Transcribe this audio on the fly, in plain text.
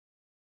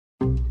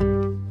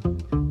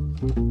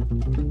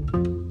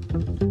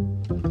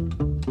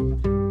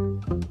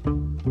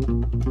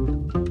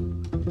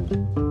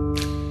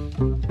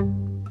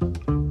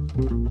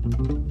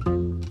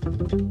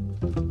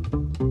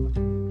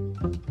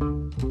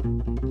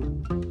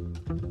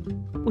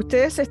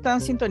Ustedes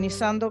están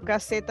sintonizando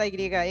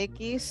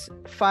KZYX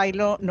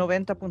Philo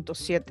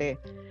 90.7,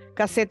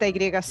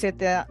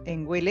 KZYZ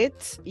en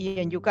Willits y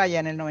en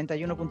Ukiah en el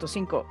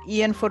 91.5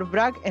 y en Fort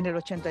Bragg en el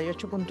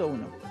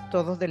 88.1,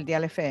 todos del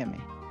dial FM.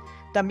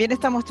 También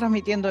estamos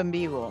transmitiendo en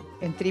vivo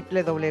en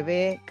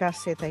www.kzyx.org.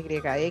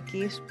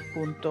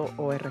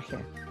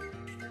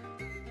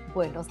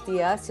 Buenos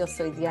días, yo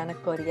soy Diana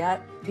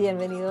Coriat.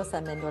 Bienvenidos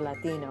a Mendo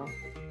Latino.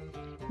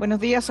 Buenos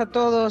días a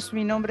todos,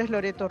 mi nombre es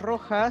Loreto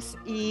Rojas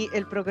y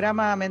el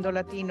programa Mendo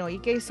Latino y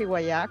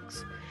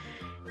KZYX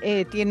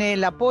tiene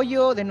el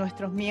apoyo de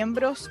nuestros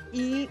miembros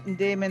y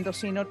de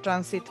Mendocino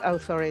Transit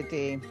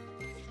Authority,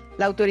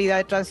 la autoridad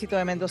de tránsito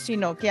de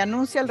Mendocino, que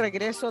anuncia el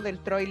regreso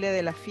del troile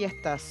de las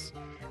fiestas,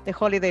 de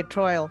Holiday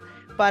Trail,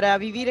 para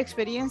vivir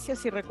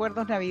experiencias y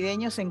recuerdos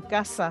navideños en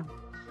casa.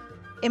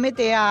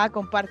 MTA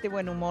comparte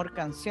buen humor,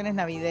 canciones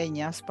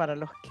navideñas para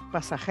los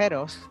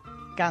pasajeros,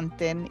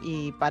 canten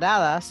y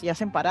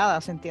hacen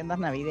paradas en tiendas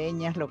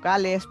navideñas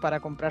locales para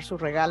comprar sus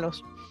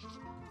regalos.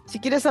 Si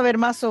quieres saber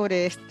más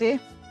sobre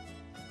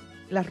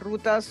las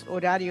rutas,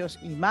 horarios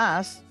y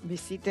más,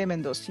 visite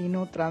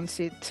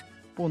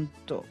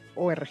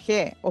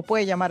mendocinotransit.org o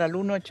puede llamar al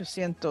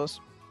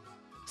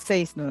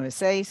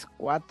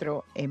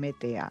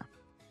 1-800-696-4MTA.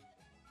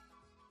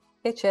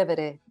 Qué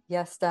chévere,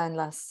 ya están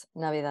las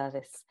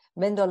Navidades.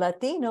 Mendo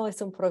Latino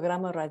es un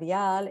programa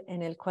radial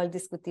en el cual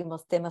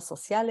discutimos temas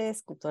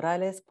sociales,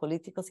 culturales,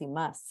 políticos y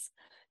más.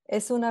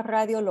 Es una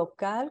radio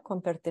local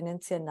con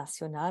pertenencia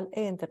nacional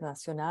e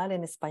internacional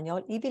en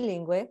español y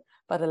bilingüe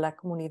para la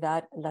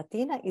comunidad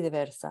latina y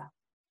diversa.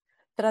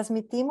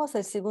 Transmitimos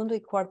el segundo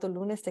y cuarto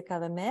lunes de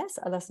cada mes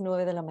a las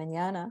 9 de la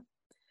mañana.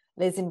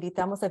 Les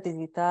invitamos a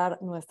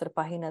visitar nuestra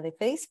página de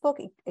Facebook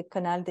y el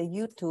canal de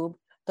YouTube,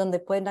 donde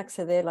pueden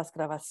acceder a las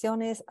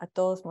grabaciones a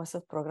todos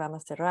nuestros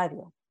programas de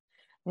radio.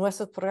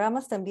 Nuestros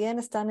programas también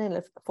están en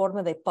la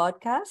forma de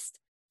podcast.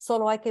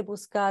 Solo hay que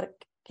buscar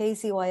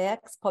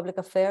KZYX Public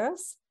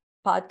Affairs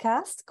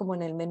Podcast, como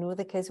en el menú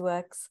de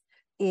KZYX,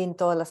 y en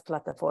todas las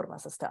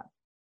plataformas están.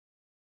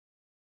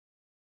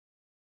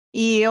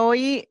 Y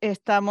hoy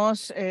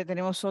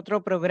tenemos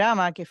otro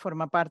programa que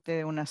forma parte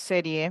de una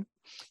serie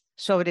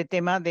sobre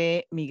tema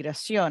de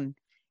migración.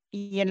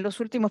 Y en los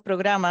últimos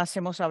programas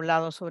hemos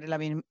hablado sobre la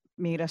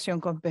migración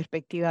con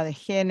perspectiva de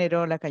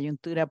género, la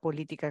coyuntura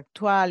política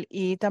actual,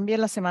 y también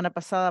la semana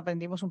pasada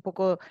aprendimos un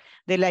poco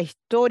de la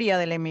historia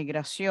de la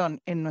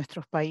inmigración en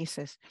nuestros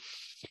países,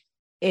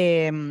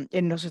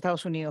 en los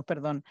Estados Unidos,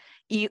 perdón.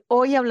 Y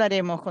hoy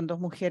hablaremos con dos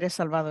mujeres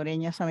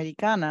salvadoreñas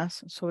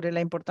americanas sobre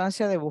la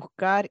importancia de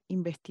buscar,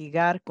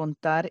 investigar,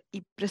 contar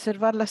y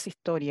preservar las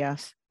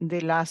historias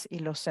de las y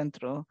los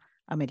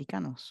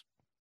centroamericanos.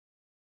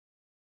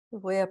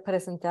 Voy a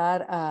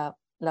presentar a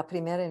la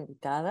primera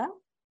invitada.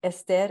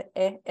 Esther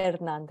E.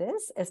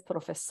 Hernández es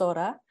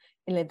profesora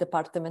en el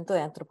Departamento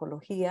de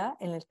Antropología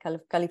en el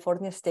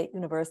California State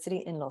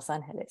University en Los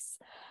Ángeles.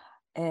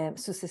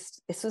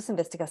 Sus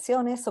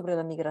investigaciones sobre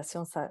la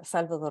migración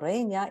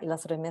salvadoreña y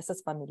las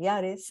remesas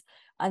familiares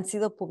han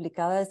sido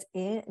publicadas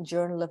en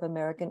Journal of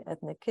American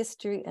Ethnic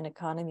History and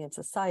Economy and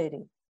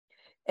Society.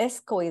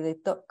 Es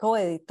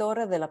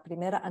coeditora de la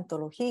primera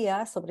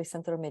antología sobre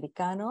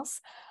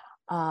centroamericanos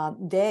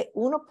de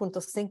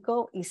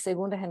 1.5 y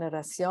segunda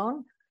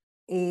generación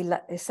y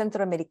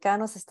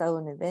centroamericanos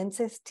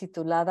estadounidenses,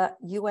 titulada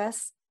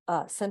U.S.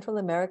 Central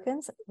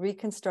Americans,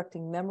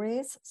 Reconstructing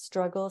Memories,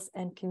 Struggles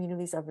and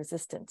Communities of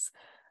Resistance.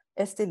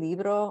 Este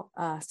libro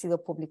ha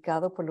sido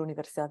publicado por la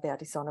Universidad de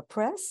Arizona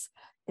Press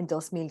en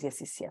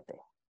 2017.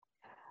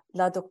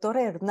 La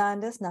doctora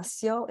Hernández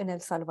nació en El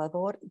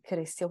Salvador y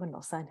creció en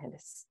Los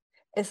Ángeles.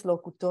 Es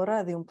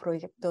locutora de un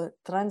proyecto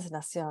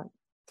transnacional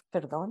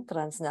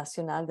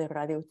de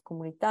radio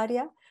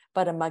comunitaria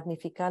para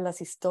magnificar las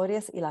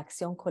historias y la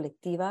acción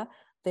colectiva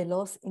de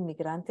los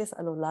inmigrantes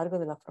a lo largo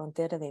de la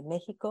frontera de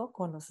México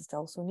con los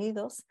Estados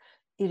Unidos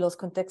y los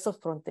contextos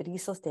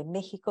fronterizos de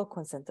México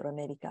con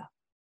Centroamérica.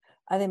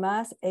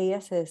 Además, ella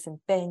se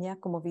desempeña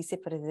como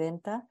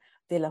vicepresidenta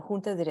de la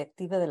Junta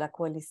Directiva de la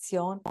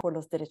Coalición por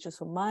los Derechos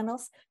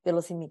Humanos de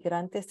los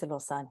Inmigrantes de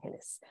Los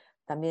Ángeles.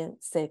 También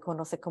se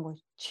conoce como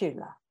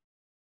CHIRLA.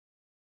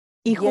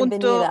 Y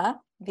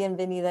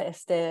Bienvenida,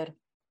 Esther.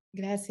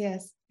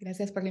 Gracias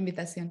por la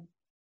invitación.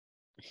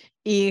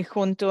 Y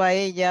junto a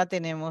ella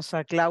tenemos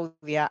a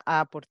Claudia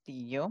A.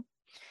 Portillo.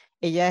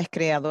 Ella es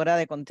creadora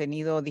de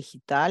contenido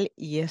digital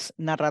y es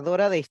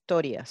narradora de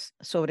historias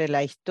sobre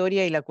la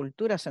historia y la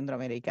cultura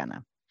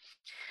centroamericana.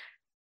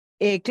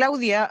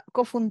 Claudia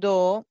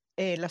cofundó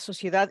la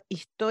Sociedad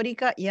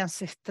Histórica y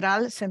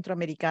Ancestral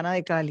Centroamericana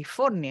de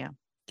California,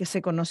 que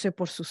se conoce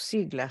por sus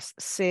siglas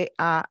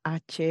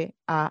CAHAAS,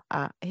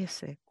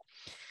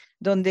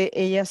 donde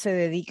ella se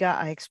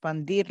dedica a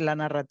expandir la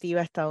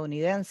narrativa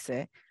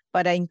estadounidense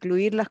para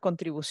incluir las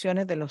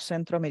contribuciones de los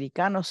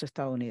centroamericanos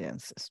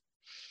estadounidenses.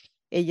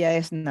 Ella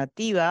es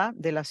nativa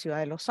de la ciudad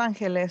de Los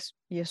Ángeles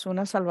y es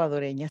una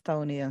salvadoreña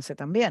estadounidense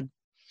también.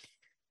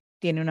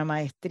 Tiene una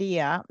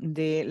maestría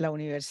de la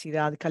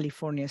Universidad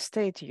California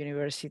State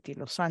University,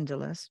 Los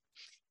Ángeles,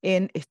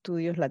 en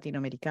estudios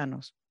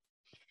latinoamericanos.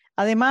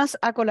 Además,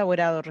 ha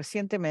colaborado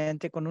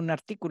recientemente con un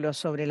artículo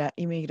sobre la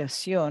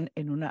inmigración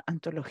en una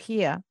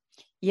antología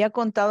y ha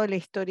contado la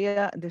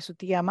historia de su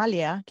tía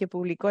Amalia, que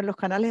publicó en los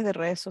canales de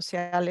redes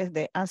sociales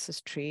de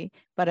Ancestry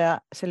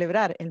para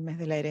celebrar el mes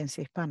de la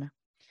herencia hispana.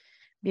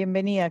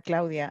 Bienvenida,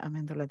 Claudia, a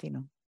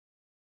Mendolatino.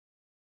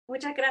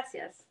 Muchas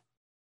gracias.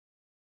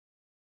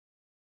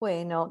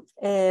 Bueno,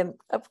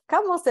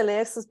 acabamos de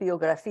leer sus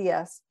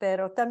biografías,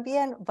 pero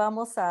también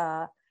vamos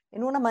a,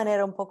 en una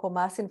manera un poco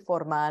más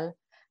informal,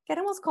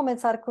 queremos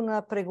comenzar con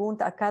una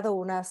pregunta a cada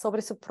una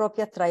sobre su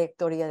propia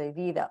trayectoria de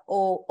vida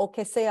o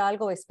que sea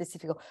algo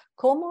específico.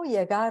 ¿Cómo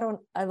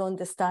llegaron a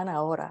donde están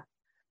ahora,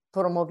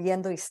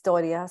 promoviendo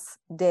historias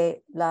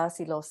de las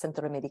y los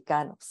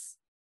centroamericanos?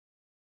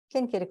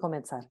 ¿Quién quiere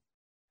comenzar?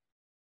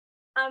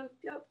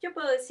 Yo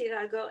puedo decir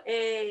algo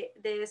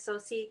de eso,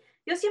 sí.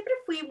 Yo siempre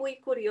fui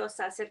muy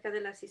curiosa acerca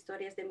de las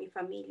historias de mi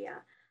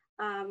familia.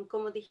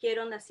 Como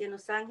dijeron, nací en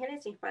Los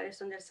Ángeles, mis padres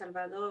son de El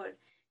Salvador.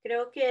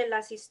 Creo que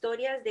las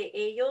historias de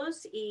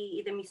ellos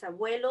y de mis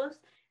abuelos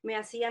me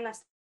hacían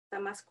hasta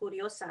más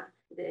curiosa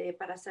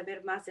para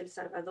saber más del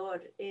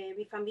Salvador.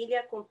 Mi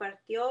familia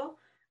compartió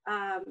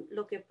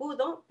lo que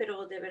pudo,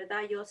 pero de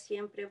verdad yo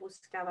siempre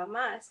buscaba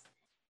más.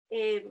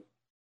 Y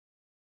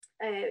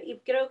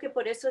creo que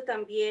por eso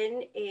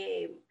también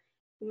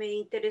me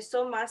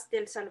interesó más de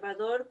El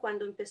Salvador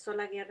cuando empezó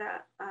la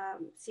guerra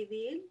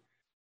civil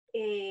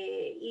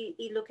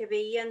y lo que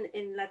veían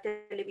en la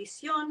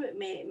televisión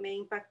me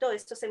impactó.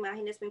 Estas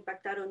imágenes me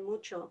impactaron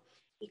mucho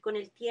y con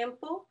el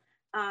tiempo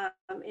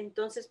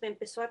entonces me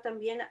empezó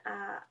también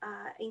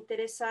a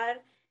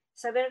interesar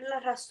saber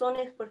las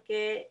razones por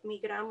qué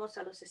migramos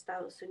a los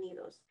Estados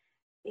Unidos.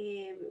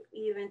 Y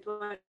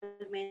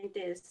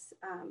eventualmente eso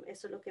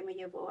es lo que me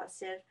llevó a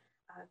hacer,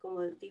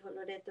 como dijo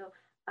Loreto,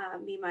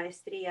 mi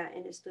maestría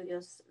en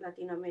estudios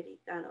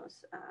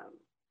latinoamericanos.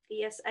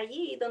 Y es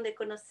allí donde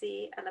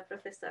conocí a la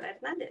profesora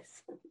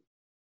Hernández.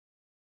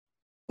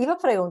 Iba a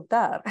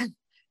preguntar,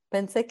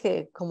 pensé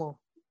que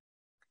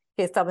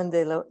estaban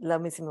de la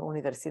misma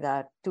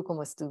universidad, tú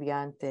como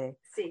estudiante.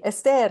 Sí.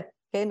 Esther,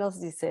 ¿qué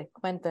nos dice?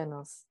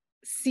 Cuéntanos.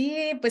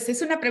 Sí, pues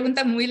es una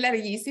pregunta muy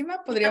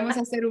larguísima. Podríamos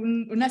hacer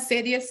una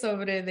serie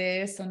sobre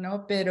de eso,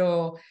 ¿no?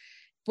 Pero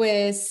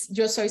pues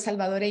yo soy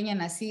salvadoreña,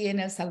 nací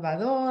en El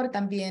Salvador,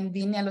 también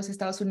vine a los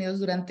Estados Unidos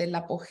durante el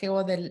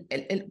apogeo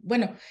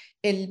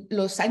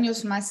los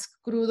años más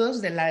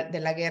crudos de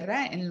la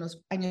guerra, en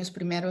los años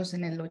primeros,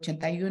 en el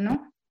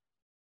 81.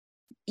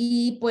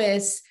 Y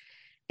pues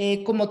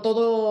como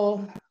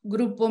todo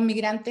grupo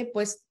migrante,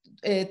 pues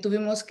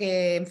tuvimos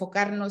que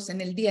enfocarnos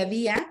en el día a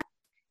día.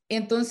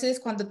 Entonces,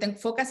 cuando te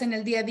enfocas en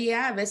el día a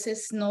día, a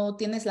veces no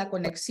tienes la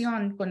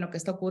conexión con lo que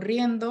está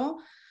ocurriendo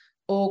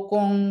o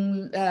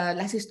con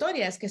las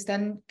historias que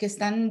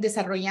están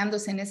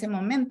desarrollándose en ese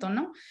momento,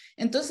 ¿no?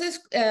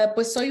 Entonces,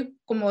 pues soy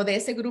como de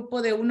ese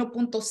grupo de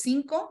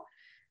 1.5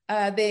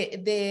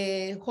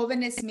 de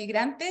jóvenes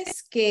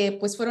migrantes que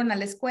pues fueron a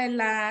la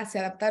escuela, se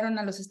adaptaron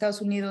a los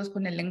Estados Unidos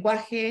con el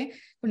lenguaje,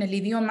 con el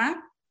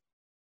idioma.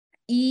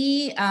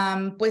 Y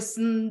pues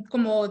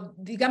como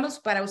digamos,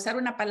 para usar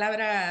una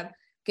palabra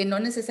que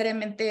no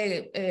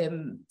necesariamente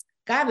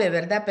cabe,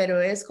 ¿verdad? Pero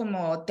es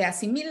como te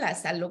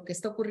asimilas a lo que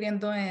está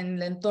ocurriendo en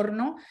el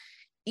entorno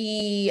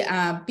y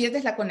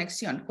pierdes la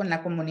conexión con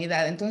la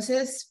comunidad.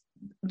 Entonces,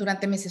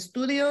 durante mis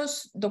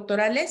estudios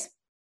doctorales,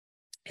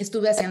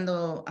 estuve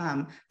haciendo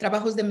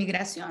trabajos de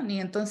migración y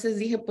entonces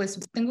dije, pues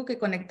tengo que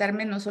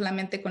conectarme no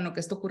solamente con lo que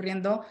está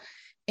ocurriendo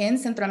en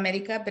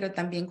Centroamérica, pero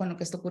también con lo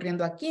que está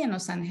ocurriendo aquí en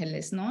Los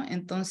Ángeles, ¿no?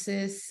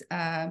 Entonces,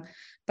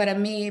 para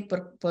mí,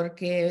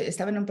 porque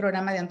estaba en un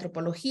programa de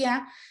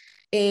antropología,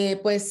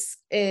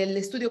 pues el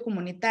estudio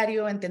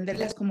comunitario, entender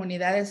las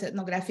comunidades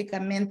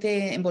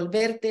etnográficamente,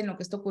 envolverte en lo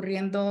que está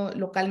ocurriendo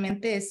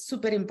localmente es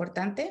súper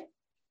importante.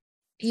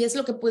 Y es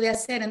lo que pude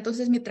hacer.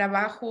 Entonces, mi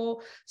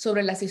trabajo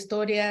sobre las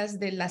historias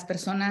de las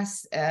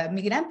personas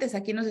migrantes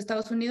aquí en los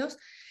Estados Unidos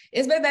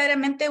es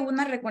verdaderamente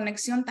una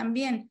reconexión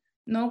también,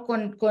 ¿no?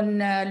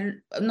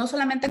 No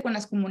solamente con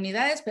las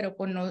comunidades, pero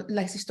con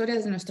las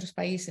historias de nuestros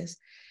países.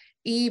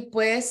 Y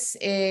pues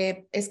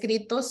he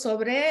escrito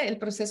sobre el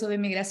proceso de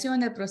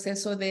migración, el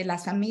proceso de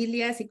las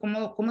familias y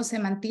cómo se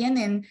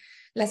mantienen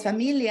las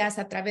familias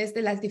a través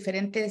de las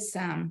diferentes,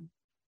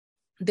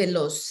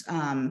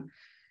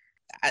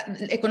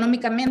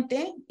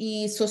 económicamente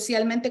y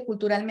socialmente,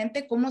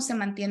 culturalmente, cómo se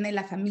mantiene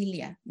la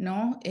familia,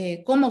 ¿no?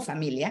 Como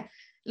familia,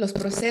 los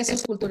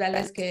procesos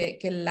culturales que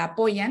la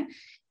apoyan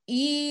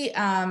y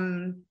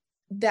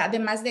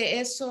además de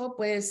eso,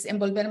 pues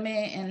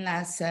envolverme en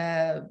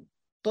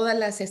todas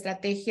las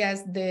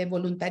estrategias de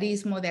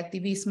voluntarismo, de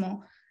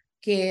activismo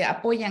que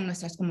apoyan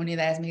nuestras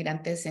comunidades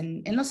migrantes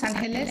en Los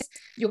Ángeles.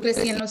 Yo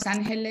crecí en Los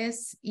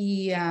Ángeles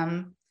y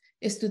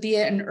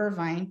estudié en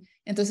Irvine.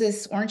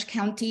 Entonces, Orange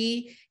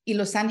County y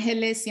Los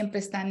Ángeles siempre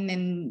están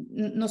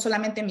no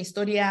solamente en mi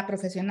historia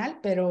profesional,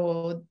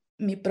 pero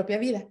mi propia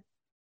vida.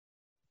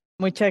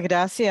 Muchas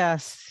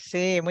gracias.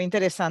 Sí, muy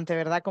interesante,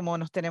 ¿verdad? Como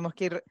nos tenemos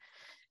que ir,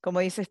 como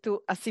dices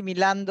tú,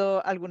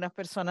 asimilando. Algunas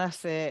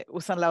personas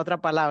usan la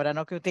otra palabra,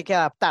 ¿no? Que tiene que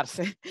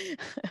adaptarse,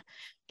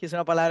 que es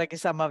una palabra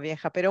quizás más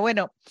vieja. Pero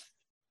bueno,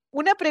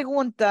 una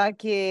pregunta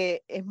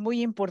que es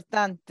muy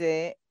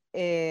importante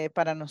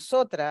para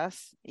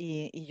nosotras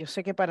y yo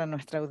sé que para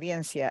nuestra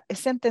audiencia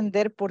es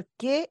entender por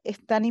qué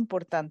es tan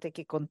importante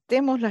que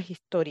contemos las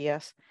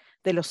historias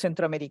de los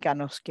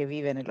centroamericanos que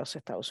viven en los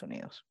Estados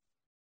Unidos.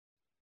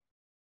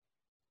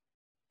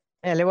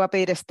 Le voy a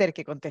pedir a Esther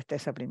que conteste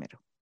esa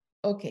primero.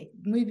 Ok,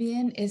 muy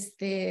bien.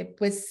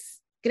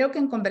 Pues creo que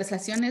en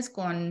conversaciones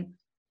con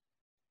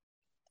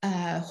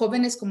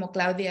jóvenes como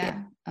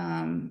Claudia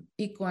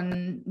y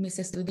con mis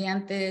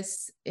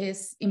estudiantes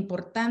es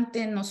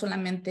importante no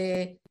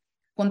solamente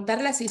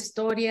contar las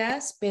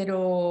historias,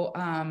 pero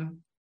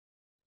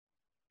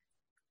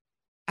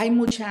hay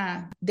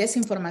mucha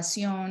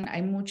desinformación,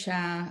 hay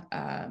mucha...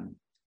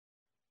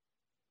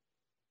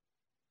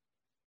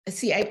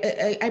 Sí,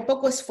 hay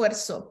poco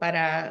esfuerzo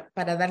para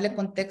darle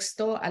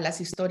contexto a las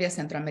historias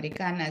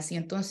centroamericanas y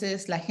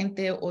entonces la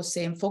gente o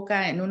se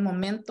enfoca en un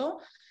momento,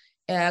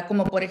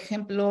 como por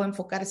ejemplo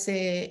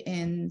enfocarse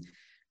en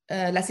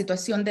la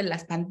situación de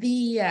las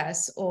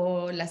pandillas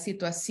o la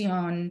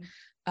situación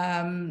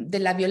de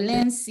la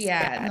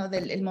violencia, ¿no?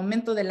 El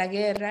momento de la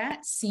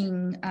guerra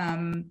sin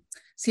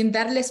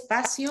darle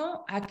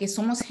espacio a que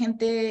somos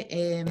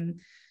gente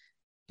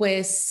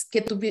pues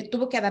que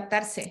tuvo que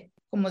adaptarse.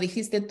 Como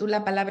dijiste tú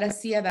la palabra,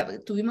 sí,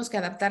 tuvimos que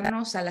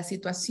adaptarnos a la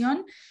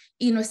situación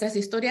y nuestras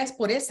historias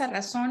por esa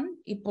razón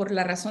y por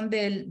la razón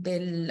de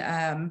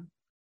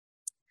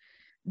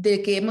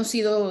que hemos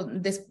sido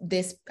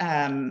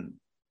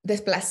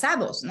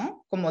desplazados,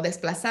 ¿no? Como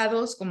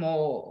desplazados,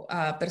 como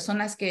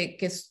personas que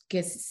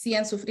sí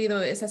han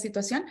sufrido esa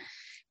situación,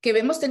 que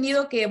hemos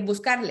tenido que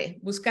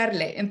buscarle.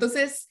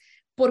 Entonces,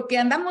 porque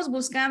andamos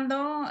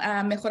buscando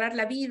mejorar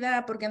la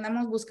vida, porque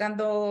andamos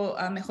buscando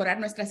mejorar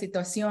nuestra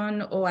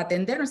situación o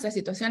atender nuestras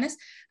situaciones,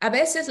 a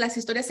veces las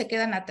historias se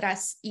quedan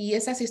atrás y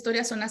esas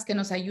historias son las que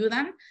nos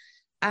ayudan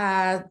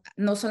a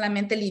no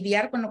solamente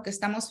lidiar con lo que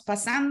estamos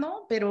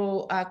pasando,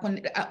 pero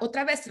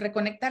otra vez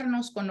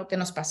reconectarnos con lo que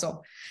nos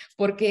pasó,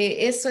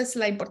 porque eso es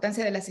la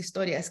importancia de las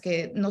historias,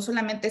 que no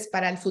solamente es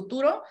para el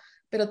futuro,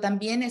 pero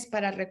también es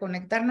para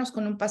reconectarnos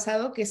con un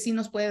pasado que sí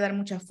nos puede dar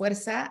mucha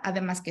fuerza,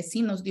 además que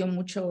sí nos dio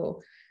mucho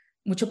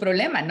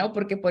problema, ¿no?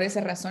 Porque por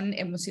esa razón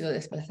hemos sido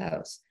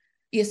desplazados.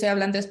 Y estoy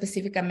hablando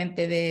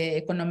específicamente de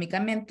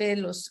económicamente,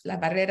 las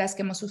barreras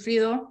que hemos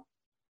sufrido,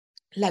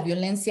 la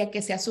violencia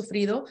que se ha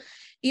sufrido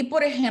y,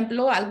 por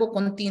ejemplo, algo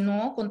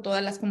continuo con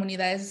todas las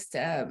comunidades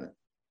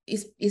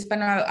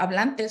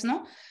hispanohablantes,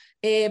 ¿no?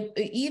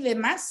 Y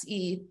demás,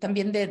 y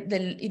también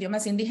de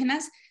idiomas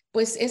indígenas,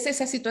 pues es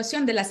esa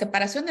situación de la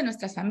separación de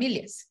nuestras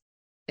familias.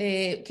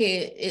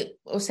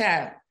 O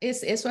sea,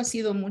 eso ha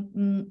sido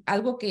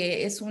algo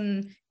que es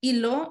un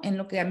hilo en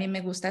lo que a mí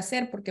me gusta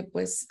hacer, porque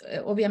pues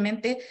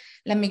obviamente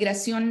la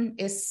migración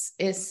es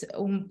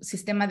un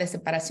sistema de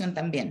separación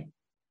también.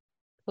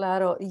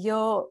 Claro,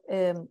 yo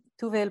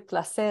tuve el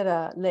placer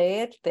a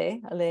leer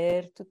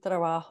tu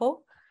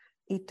trabajo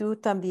y tú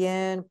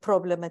también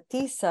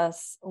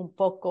problematizas un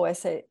poco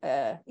esa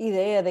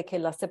idea de que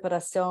la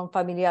separación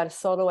familiar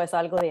solo es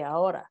algo de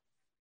ahora,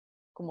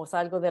 como es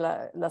algo de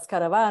las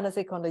caravanas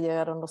y cuando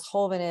llegaron los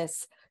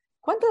jóvenes.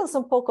 Cuéntanos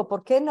un poco,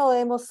 ¿por qué no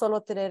debemos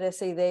solo tener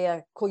esa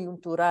idea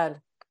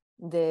coyuntural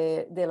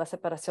de la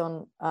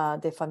separación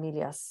de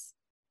familias?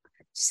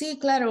 Sí,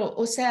 claro,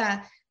 o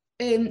sea,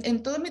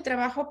 en todo mi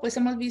trabajo, pues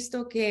hemos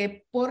visto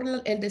que por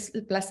el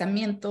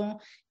desplazamiento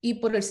y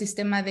por el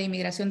sistema de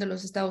inmigración de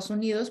los Estados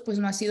Unidos, pues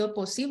no ha sido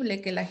posible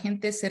que la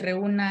gente se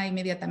reúna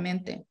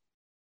inmediatamente.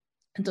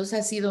 Entonces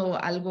ha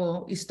sido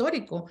algo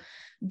histórico.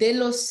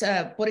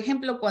 Por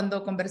ejemplo,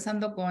 cuando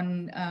conversando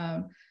con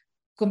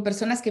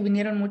personas que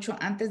vinieron mucho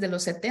antes de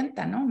los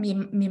 70, ¿no?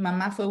 Mi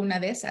mamá fue una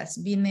de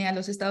esas. Vine a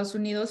los Estados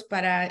Unidos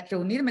para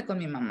reunirme con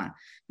mi mamá.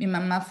 Mi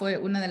mamá fue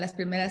una de las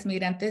primeras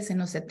migrantes en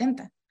los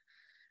 70.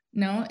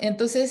 ¿No?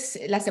 Entonces,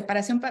 la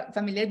separación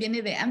familiar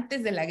viene de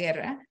antes de la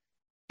guerra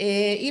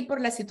y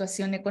por la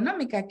situación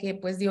económica que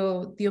pues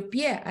dio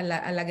pie a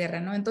la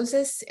guerra, ¿no?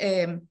 Entonces,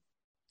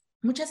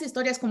 muchas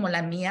historias como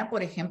la mía,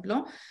 por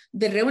ejemplo,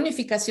 de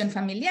reunificación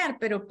familiar,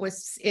 pero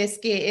pues es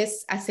que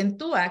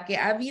acentúa que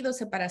ha habido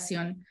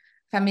separación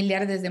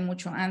familiar desde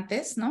mucho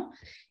antes, ¿no?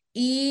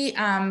 Y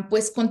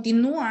pues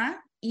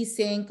continúa y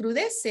se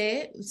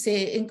encrudece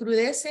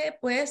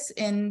pues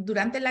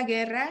durante la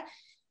guerra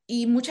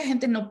y mucha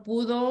gente no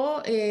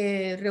pudo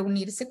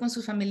reunirse con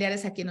sus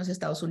familiares aquí en los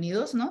Estados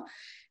Unidos, ¿no?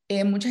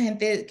 Mucha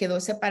gente quedó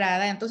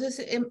separada.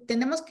 Entonces,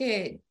 tenemos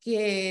que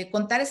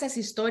contar esas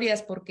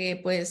historias porque,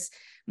 pues,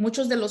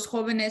 muchos de los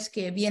jóvenes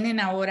que vienen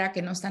ahora,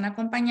 que no están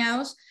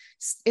acompañados,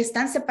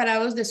 están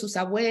separados de sus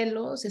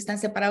abuelos, están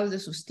separados de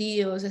sus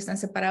tíos, están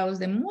separados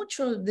de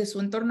mucho de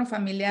su entorno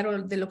familiar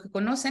o de lo que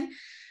conocen,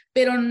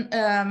 pero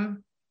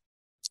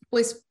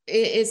pues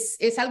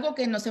es algo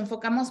que nos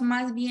enfocamos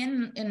más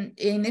bien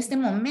en este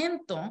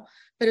momento,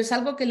 pero es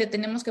algo que le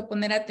tenemos que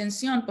poner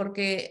atención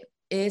porque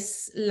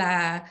es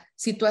la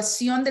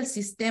situación del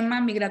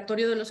sistema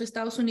migratorio de los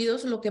Estados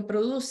Unidos lo que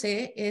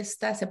produce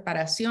esta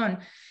separación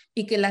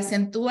y que la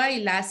acentúa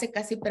y la hace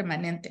casi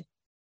permanente,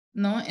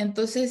 ¿no?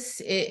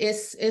 Entonces,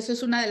 eso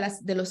es una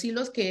de los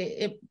hilos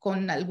que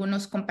con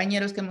algunos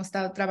compañeros que hemos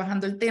estado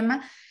trabajando el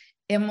tema,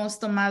 hemos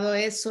tomado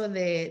eso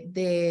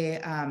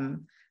de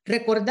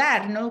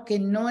recordar, ¿no? Que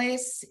no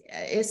es,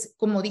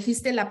 como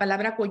dijiste, la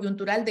palabra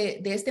coyuntural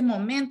de este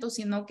momento,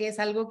 sino que es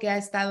algo que ha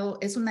estado,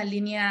 es una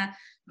línea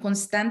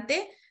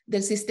constante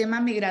del sistema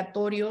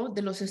migratorio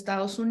de los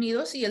Estados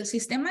Unidos y el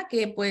sistema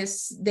que,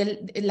 pues,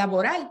 del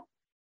laboral.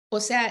 O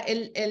sea,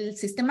 el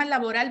sistema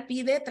laboral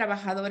pide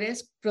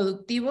trabajadores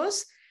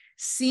productivos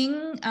sin,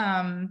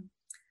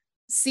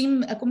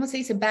 ¿cómo se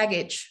dice?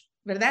 Baggage,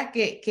 ¿verdad?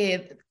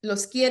 Que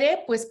los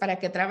quiere pues para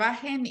que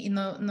trabajen y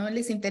no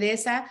les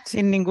interesa.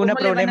 Sin ninguna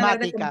cómo le van a dar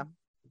problemática.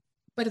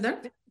 ¿Perdón?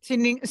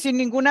 Sin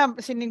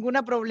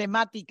ninguna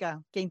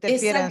problemática que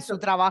interfiera en su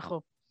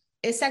trabajo.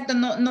 Exacto,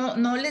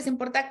 no les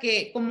importa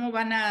cómo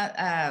van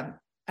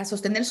a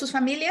sostener sus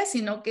familias,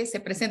 sino que se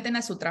presenten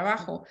a su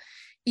trabajo.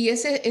 Y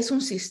ese es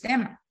un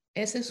sistema.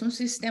 Ese es un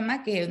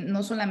sistema que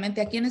no solamente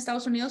aquí en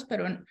Estados Unidos,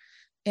 pero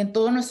en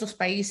todos nuestros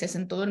países,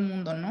 en todo el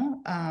mundo,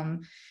 ¿no?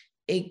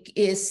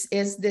 Es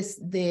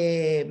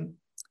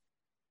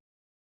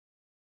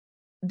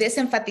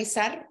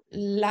desenfatizar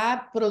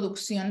la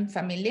producción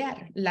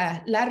familiar,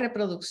 la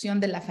reproducción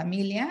de la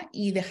familia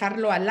y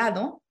dejarlo al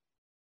lado,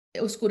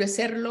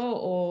 oscurecerlo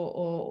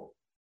o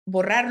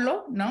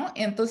borrarlo, ¿no?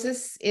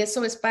 Entonces,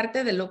 eso es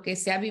parte de lo que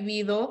se ha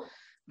vivido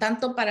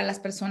tanto para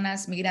las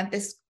personas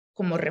migrantes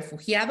como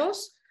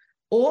refugiados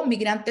o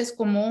migrantes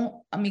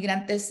como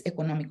migrantes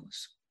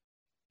económicos.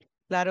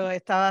 Claro,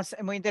 estabas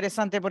muy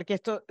interesante porque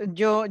esto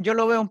yo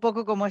lo veo un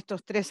poco como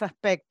estos tres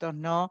aspectos,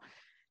 ¿no?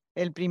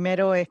 El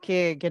primero es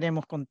que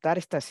queremos contar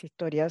estas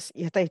historias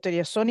y estas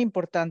historias son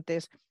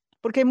importantes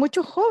porque hay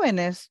muchos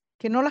jóvenes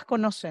que no las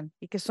conocen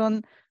y que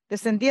son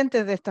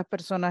descendientes de estas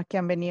personas que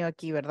han venido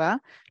aquí, ¿verdad?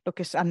 Los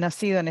que han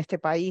nacido en este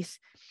país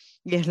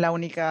y es el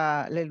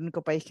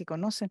único país que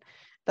conocen.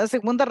 La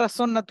segunda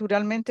razón,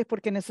 naturalmente, es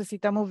porque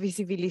necesitamos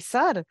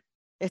visibilizar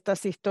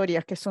estas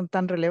historias que son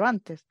tan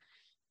relevantes.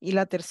 Y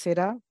la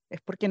tercera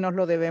es porque nos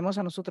lo debemos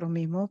a nosotros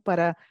mismos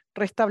para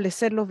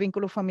restablecer los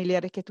vínculos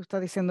familiares que tú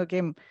estás diciendo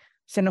que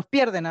se nos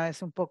pierden a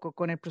veces un poco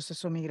con el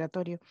proceso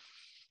migratorio.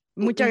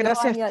 Muchas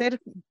gracias, Esther.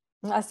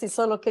 Así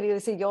solo quería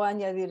decir, yo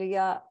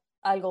añadiría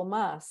algo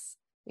más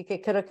y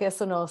que creo que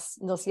eso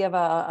nos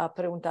lleva a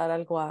preguntar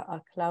algo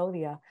a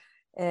Claudia.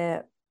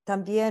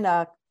 También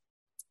a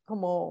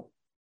como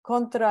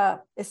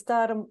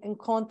estar en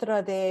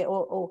contra de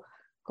o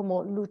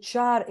como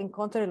luchar en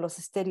contra de los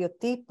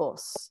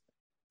estereotipos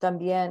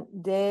también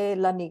de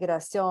la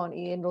migración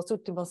y en los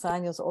últimos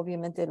años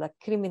obviamente la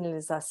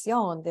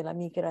criminalización de la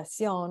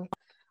migración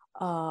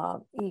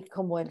y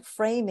como el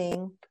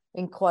framing,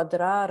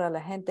 encuadrar a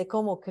la gente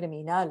como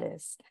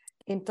criminales.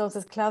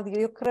 Entonces, Claudia,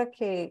 yo creo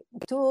que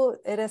tú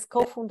eres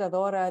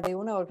cofundadora de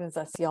una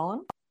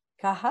organización,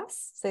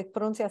 CAJAS, ¿se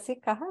pronuncia así,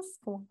 CAJAS?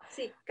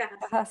 Sí, CAJAS.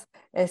 CAJAS,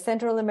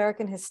 Central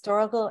American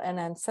Historical and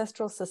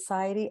Ancestral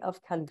Society of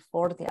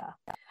California.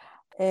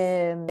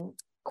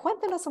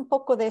 Cuéntanos un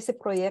poco de ese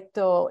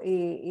proyecto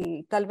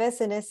y tal vez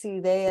en esa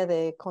idea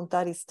de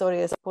contar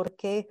historias, ¿por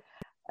qué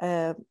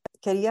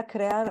quería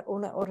crear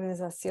una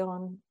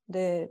organización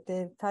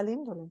de tal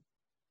índole?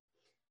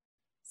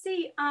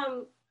 Sí,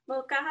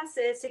 well,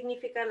 CAJAS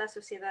significa la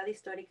Sociedad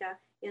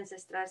Histórica y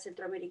Ancestral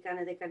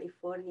Centroamericana de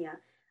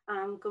California.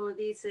 Como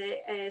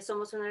dice,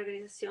 somos una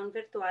organización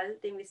virtual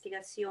de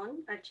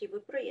investigación, archivo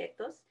y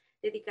proyectos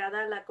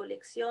dedicada a la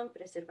colección,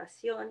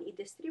 preservación y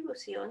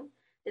distribución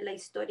de la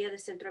historia de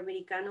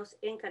centroamericanos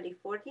en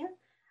California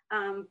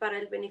para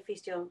el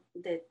beneficio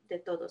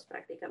de todos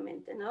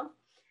prácticamente, ¿no?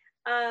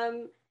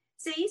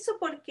 Se hizo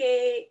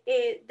porque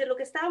de lo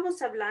que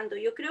estábamos hablando,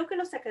 yo creo que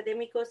los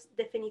académicos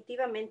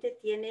definitivamente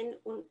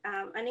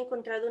han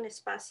encontrado un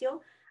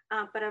espacio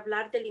para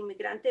hablar del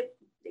inmigrante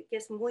que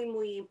es muy,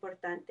 muy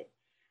importante.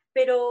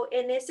 Pero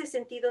en ese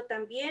sentido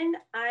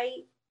también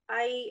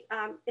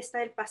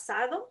está el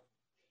pasado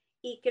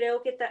y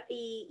creo que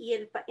y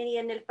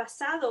en el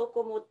pasado,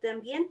 como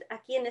también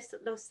aquí en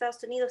los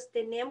Estados Unidos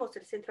tenemos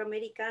el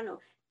centroamericano,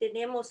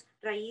 tenemos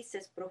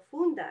raíces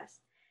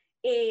profundas,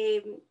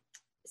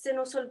 se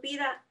nos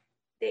olvida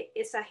de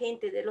esa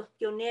gente, de los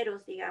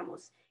pioneros,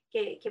 digamos,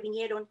 que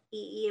vinieron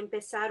y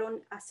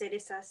empezaron a hacer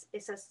esas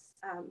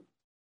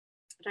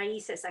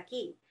raíces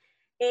aquí.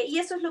 Y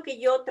eso es lo que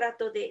yo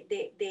trato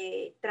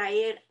de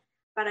traer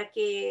para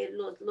que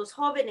los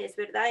jóvenes,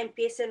 ¿verdad?,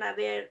 empiecen a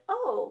ver,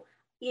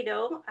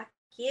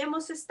 aquí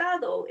hemos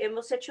estado,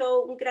 hemos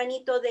hecho un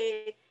granito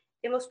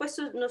hemos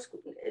puesto unos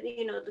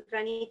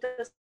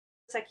granitos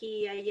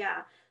aquí y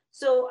allá.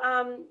 So,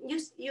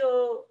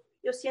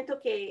 yo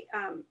siento que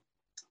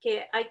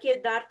hay que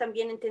dar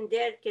también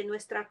entender que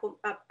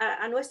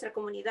a nuestra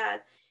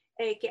comunidad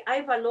que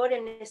hay valor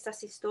en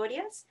estas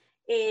historias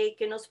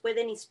que nos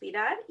pueden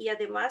inspirar y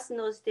además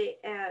nos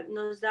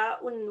da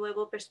un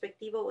nuevo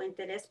perspectiva o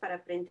interés para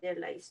aprender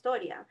la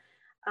historia.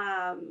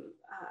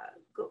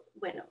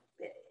 Bueno,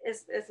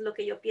 es lo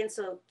que yo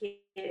pienso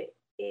que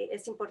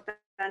es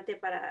importante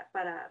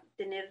para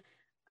tener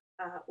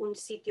un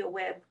sitio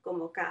web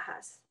como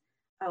Cajas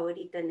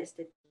ahorita en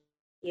este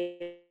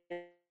tiempo.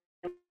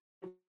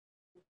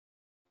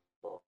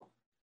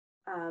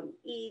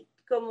 Y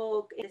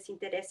como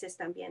desintereses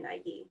también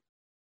allí.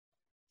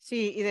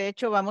 Sí, y de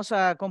hecho vamos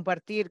a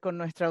compartir con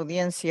nuestra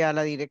audiencia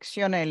la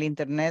dirección en el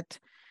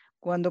internet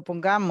cuando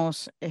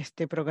pongamos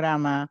este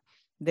programa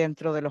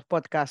dentro de los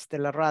podcasts de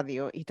la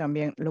radio y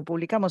también lo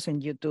publicamos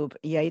en YouTube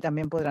y ahí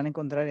también podrán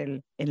encontrar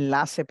el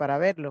enlace para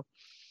verlo.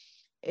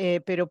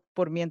 Pero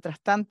por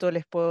mientras tanto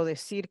les puedo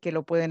decir que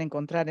lo pueden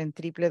encontrar en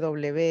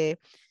www.chahas.org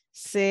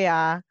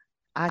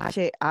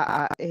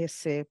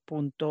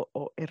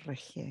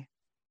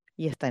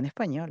y está en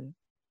español.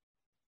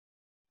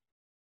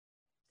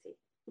 Sí.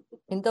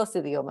 En 2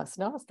 idiomas,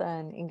 ¿no? Está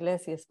en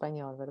inglés y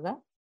español, ¿verdad?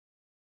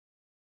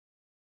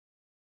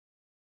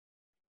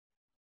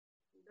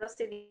 2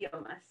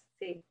 idiomas,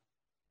 sí.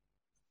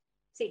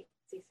 Sí.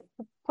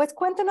 Pues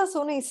cuéntanos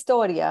una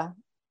historia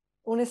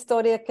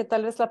que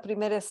tal vez la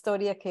primera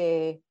historia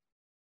que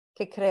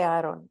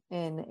crearon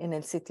en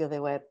el sitio de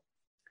web.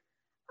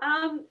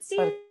 Sí,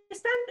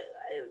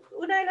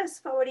 una de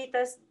las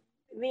favoritas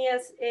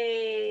mías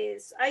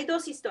hay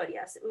 2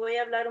 historias. Voy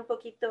a hablar un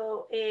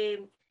poquito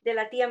de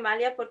la tía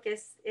Amalia porque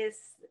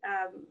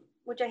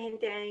mucha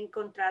gente ha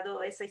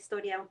encontrado esa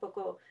historia un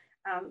poco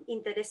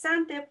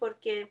interesante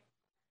porque,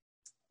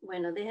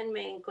 bueno,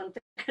 déjenme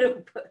encontrar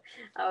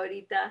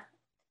ahorita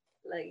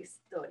la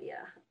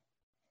historia.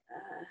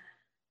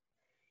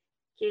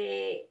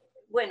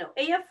 Bueno,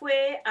 ella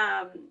fue,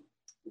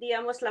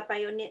 digamos, la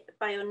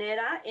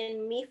pionera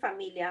en mi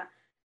familia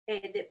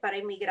para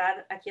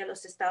emigrar aquí a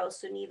los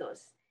Estados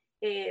Unidos.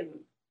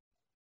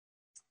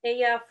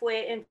 Ella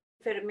fue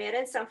enfermera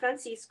en San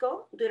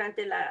Francisco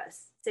durante la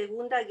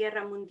Segunda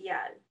Guerra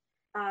Mundial.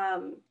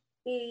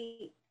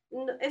 Y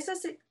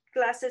esas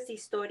clases de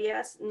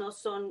historias no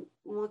son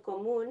muy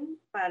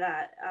común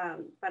para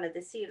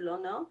decirlo,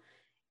 ¿no?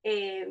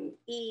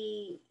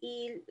 Y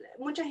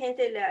mucha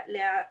gente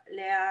le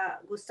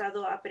ha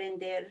gustado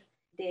aprender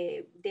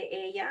de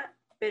ella,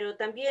 pero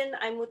también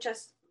hay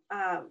muchas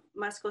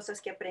más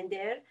cosas que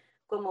aprender,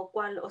 como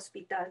cuál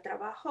hospital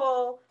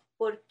trabajó,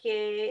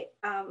 porque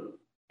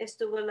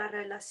estuvo la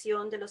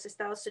relación de los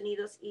Estados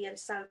Unidos y El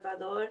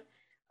Salvador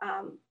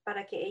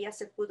para que ella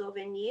se pudo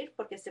venir,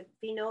 porque se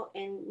vino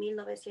en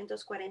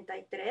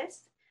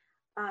 1943.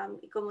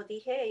 Y como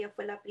dije, ella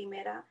fue la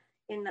primera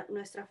en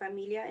nuestra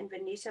familia en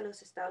venirse a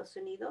los Estados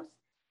Unidos.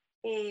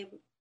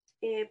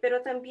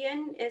 Pero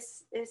también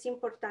es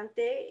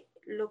importante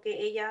lo que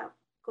ella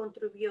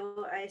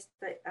contribuyó a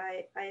este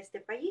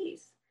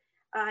país.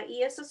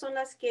 Y esas son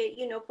las que,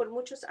 por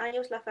muchos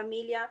años la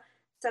familia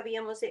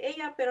sabíamos de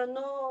ella, pero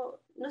no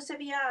se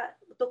había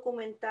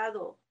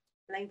documentado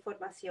la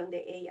información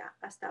de ella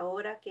hasta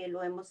ahora que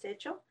lo hemos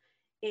hecho.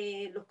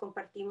 Lo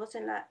compartimos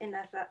en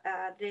las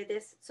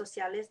redes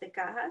sociales de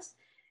Cajas.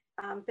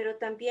 Pero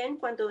también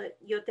cuando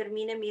yo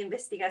termine mi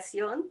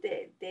investigación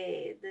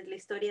de la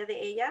historia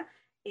de ella,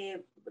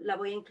 la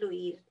voy a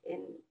incluir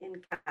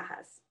en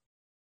Cajas.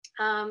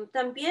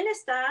 También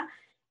está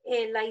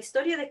la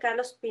historia de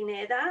Carlos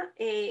Pineda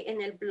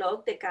en el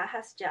blog de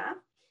Cajas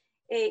Ya.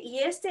 Y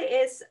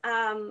este es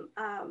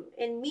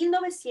en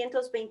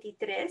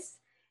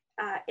 1923,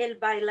 el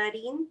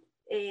bailarín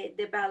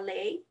de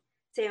ballet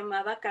se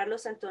llamaba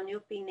Carlos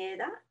Antonio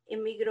Pineda,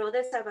 emigró de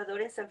El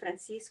Salvador en San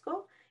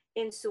Francisco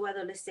en su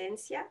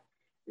adolescencia.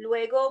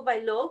 Luego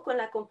bailó con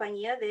la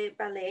compañía de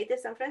ballet de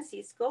San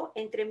Francisco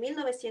entre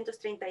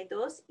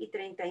 1932 y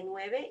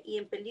 39 y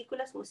en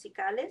películas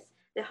musicales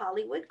de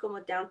Hollywood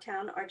como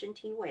Downtown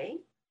Argentine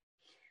Way.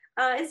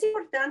 Es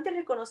importante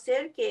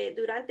reconocer que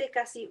durante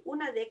casi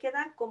una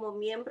década como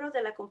miembro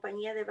de la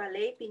compañía de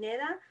ballet,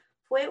 Pineda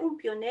fue un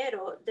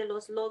pionero de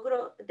los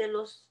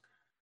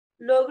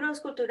logros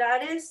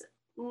culturales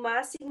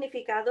más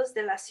significados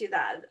de la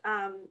ciudad,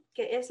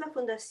 que es la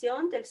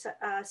fundación del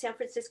San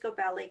Francisco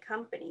Ballet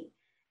Company.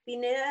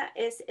 Pineda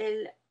es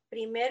el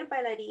primer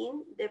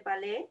bailarín de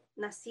ballet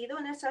nacido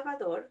en El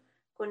Salvador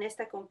con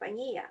esta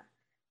compañía.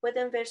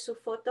 Pueden ver su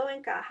foto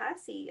en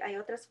Cajas y hay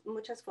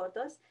muchas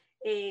fotos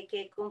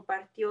que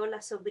compartió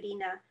la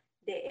sobrina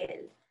de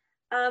él.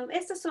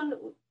 Estas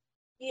son,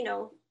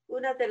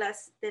 una de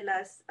las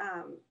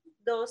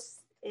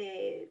 2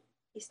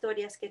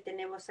 historias que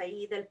tenemos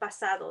ahí del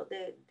pasado,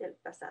 del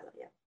pasado,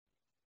 ya.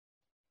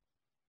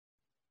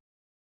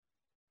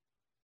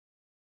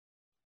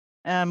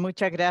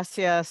 Muchas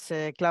gracias,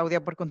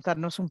 Claudia, por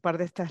contarnos un par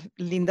de estas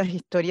lindas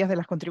historias de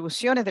las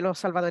contribuciones de los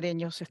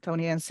salvadoreños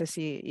estadounidenses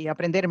y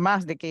aprender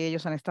más de que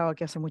ellos han estado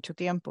aquí hace mucho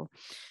tiempo.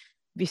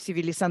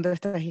 visibilizando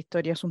estas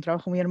historias, un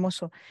trabajo muy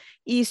hermoso.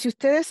 Y si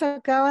ustedes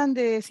acaban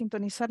de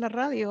sintonizar la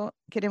radio,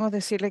 queremos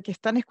decirle que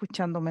están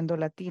escuchando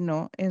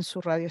Mendolatino en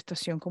su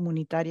radioestación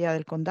comunitaria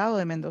del condado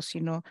de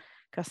Mendocino,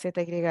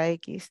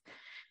 KZYX.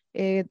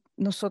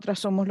 Nosotras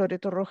somos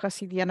Loreto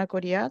Rojas y Diana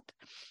Coriat.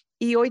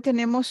 Y hoy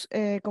tenemos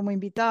como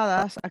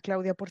invitadas a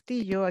Claudia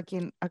Portillo, a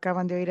quien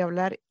acaban de oír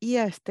hablar, y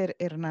a Esther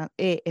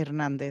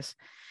Hernández.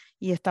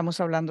 Y estamos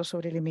hablando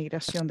sobre la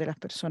inmigración de las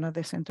personas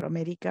de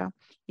Centroamérica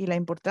y la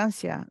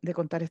importancia de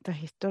contar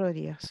estas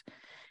historias.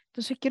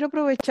 Entonces quiero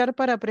aprovechar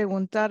para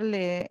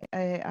preguntarle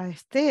a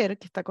Esther,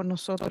 que está con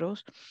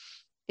nosotros,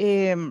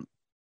 em,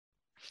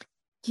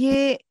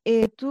 que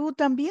tú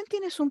también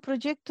tienes un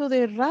proyecto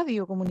de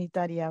radio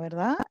comunitaria,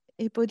 ¿verdad?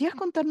 ¿Podrías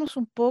contarnos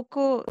un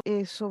poco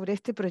sobre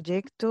este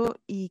proyecto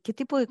y qué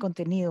tipo de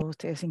contenido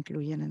ustedes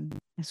incluyen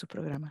en sus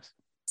programas?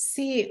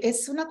 Sí,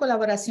 es una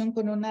colaboración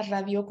con una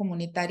radio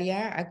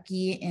comunitaria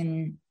aquí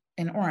en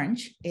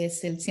Orange.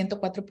 Es el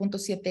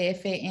 104.7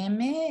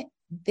 FM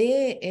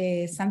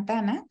de Santa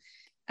Ana.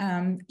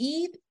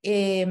 Y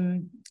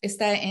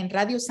está en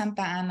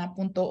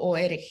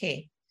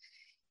radiosantaana.org.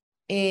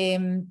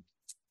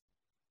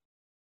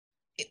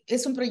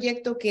 Es un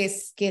proyecto que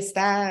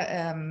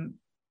está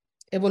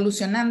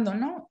evolucionando,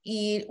 ¿no?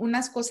 Y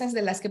unas cosas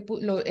de las que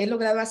he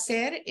logrado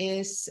hacer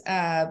es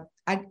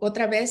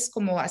otra vez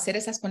como hacer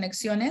esas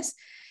conexiones.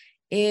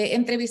 He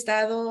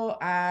entrevistado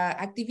a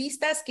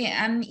activistas que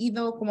han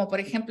ido, como por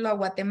ejemplo, a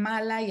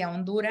Guatemala y a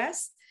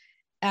Honduras,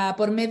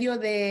 por medio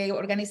de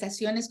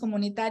organizaciones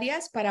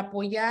comunitarias para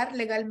apoyar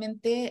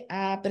legalmente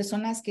a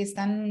personas que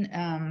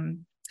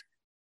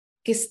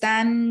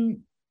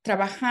están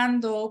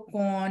trabajando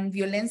con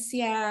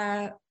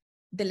violencia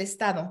del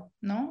Estado,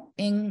 ¿no?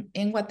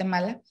 En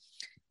Guatemala,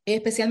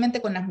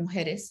 especialmente con las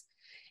mujeres.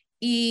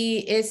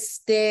 Y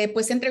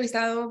pues he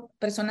entrevistado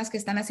personas que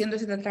están haciendo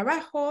ese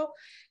trabajo.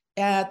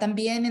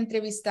 También he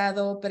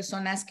entrevistado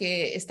personas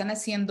que están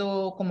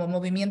haciendo como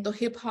movimiento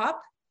hip hop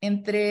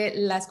entre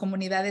las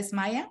comunidades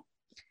maya.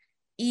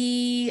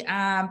 Y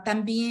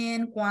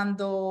también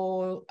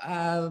cuando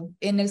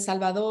en El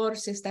Salvador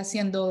se está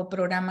haciendo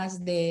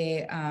programas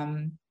de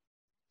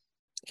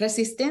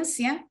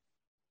resistencia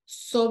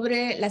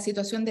sobre la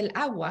situación del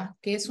agua,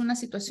 que es una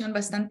situación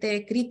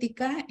bastante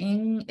crítica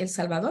en El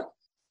Salvador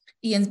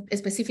y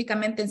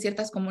específicamente en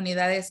ciertas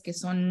comunidades que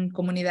son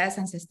comunidades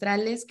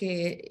ancestrales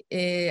que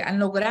han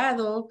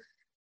logrado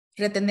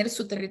retener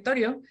su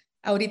territorio.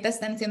 Ahorita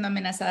están siendo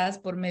amenazadas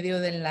por medio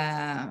de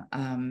la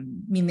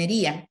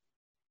minería.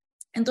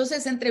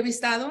 Entonces he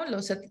entrevistado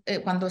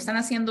cuando están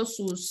haciendo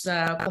sus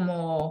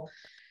como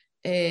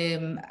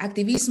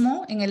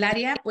activismo en el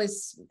área,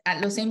 pues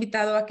los he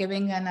invitado a que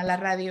vengan a la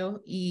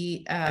radio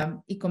y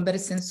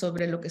conversen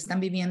sobre lo que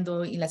están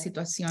viviendo y la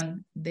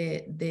situación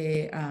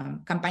de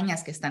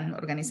campañas que están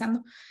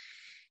organizando.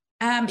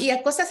 Y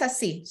a cosas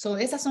así.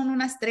 Esas son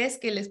unas 3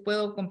 que les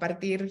puedo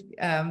compartir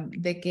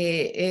de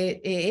que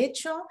he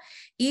hecho.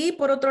 Y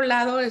por otro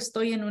lado,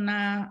 estoy en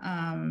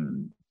la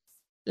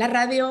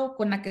radio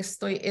con la que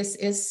estoy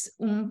es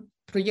un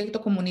proyecto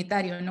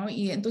comunitario, ¿no?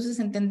 Y entonces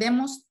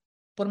entendemos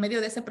por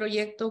medio de ese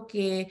proyecto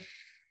que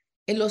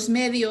los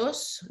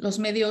medios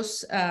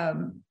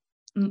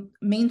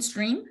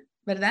mainstream,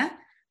 ¿verdad?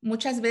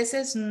 Muchas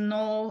veces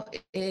no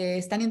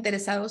están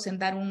interesados en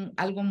dar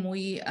algo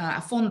muy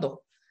a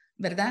fondo,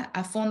 ¿verdad?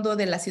 A fondo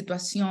de la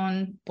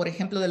situación, por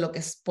ejemplo, de lo que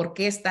es, por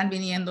qué están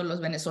viniendo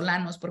los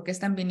venezolanos, por qué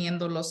están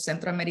viniendo los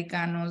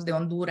centroamericanos de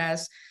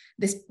Honduras,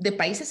 de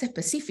países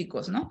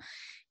específicos, ¿no?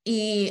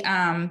 Y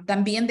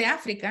también de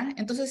África.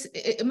 Entonces,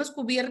 hemos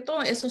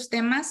cubierto esos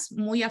temas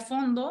muy a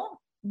fondo,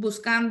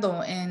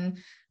 buscando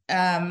en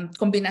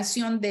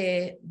combinación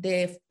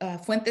de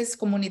fuentes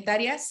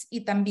comunitarias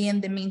y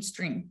también de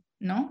mainstream,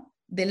 ¿no?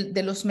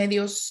 De los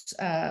medios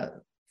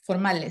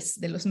formales,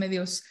 de los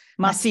medios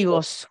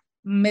masivos.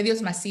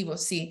 Medios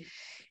masivos, sí.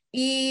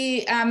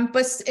 Y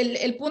pues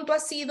el punto ha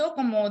sido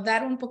como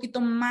dar un poquito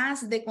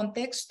más de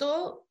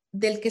contexto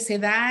del que se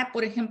da,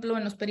 por ejemplo,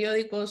 en los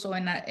periódicos o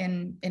en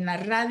la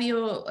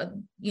radio.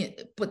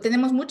 Pues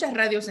tenemos muchas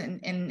radios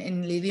en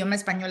el idioma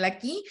español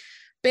aquí,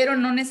 pero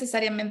no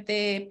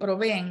necesariamente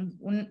proveen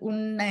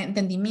un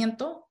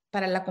entendimiento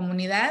para la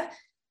comunidad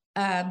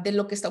de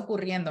lo que está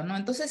ocurriendo, ¿no?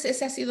 Entonces,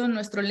 ese ha sido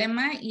nuestro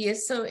lema y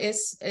eso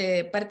es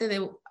parte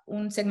de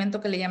un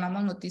segmento que le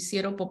llamamos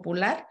Noticiero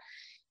Popular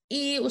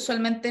y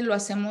usualmente lo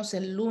hacemos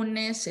el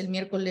lunes, el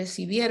miércoles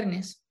y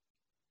viernes.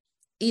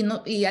 Y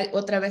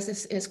otra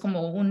vez es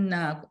como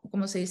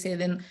 ¿cómo se dice?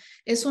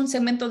 Es un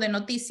segmento de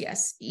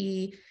noticias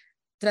y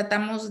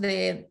tratamos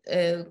de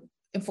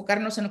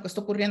enfocarnos en lo que está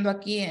ocurriendo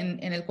aquí en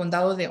el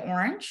condado de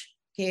Orange,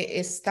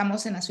 que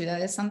estamos en la ciudad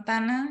de Santa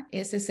Ana.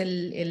 Esa es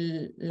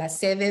la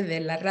sede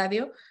de la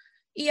radio.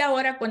 Y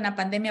ahora con la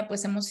pandemia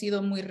pues hemos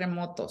sido muy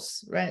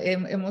remotos.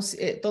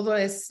 Todo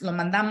lo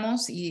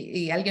mandamos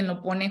y alguien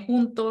lo pone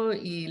junto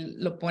y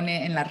lo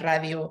pone en la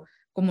radio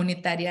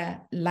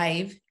comunitaria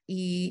live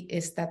y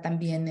está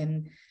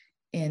también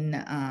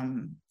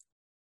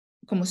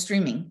como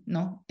streaming,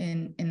 ¿no?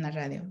 En la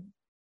radio.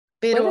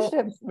 Pero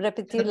 ¿puedes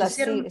repetir las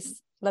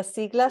las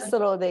siglas,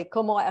 solo de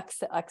cómo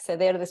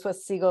acceder.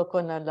 Después sigo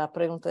con la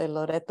pregunta de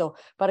Loreto,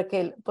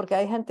 porque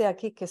hay gente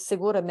aquí que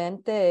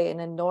seguramente en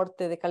el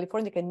norte de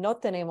California que no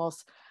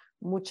tenemos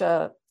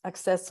mucho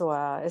acceso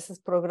a esos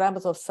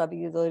programas o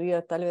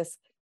sabiduría, tal vez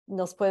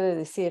nos puede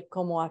decir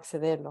cómo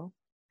accederlo.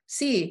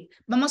 Sí,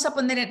 vamos a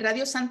poner en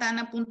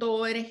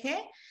radiosantana.org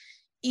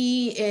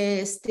y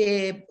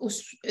se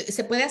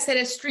puede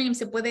hacer stream,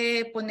 se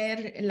puede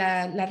poner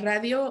la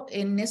radio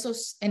en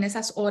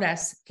esas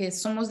horas, que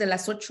somos de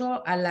las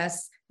 8 a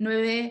las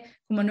 9,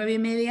 como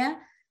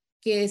 9:30,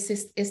 que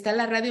está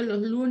la radio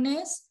los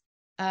lunes,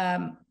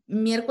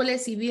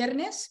 miércoles y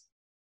viernes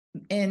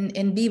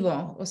en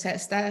vivo, o sea,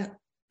 está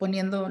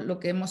poniendo lo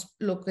que hemos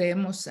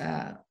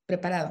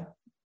preparado.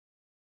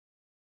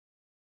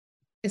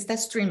 Está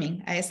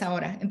streaming a esa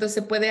hora, entonces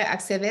se puede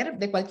acceder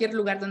de cualquier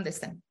lugar donde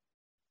están.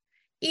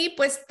 Y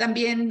pues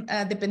también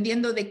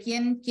dependiendo de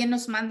quién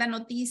nos manda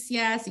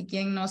noticias y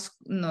quién nos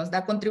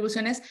da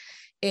contribuciones,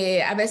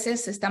 a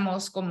veces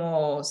estamos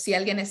como, si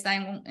alguien está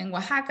en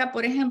Oaxaca,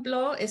 por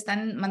ejemplo,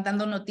 están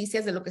mandando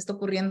noticias de lo que está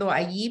ocurriendo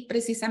allí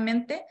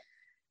precisamente,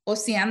 o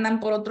si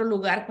andan por otro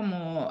lugar,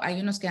 como hay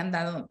unos que han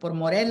dado por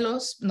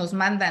Morelos, nos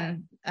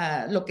mandan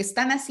lo que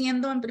están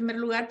haciendo en primer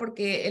lugar,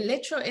 porque el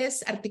hecho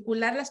es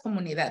articular las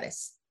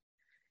comunidades.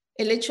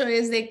 El hecho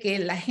es de que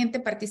la gente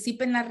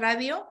participe en la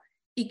radio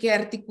y que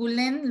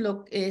articulen,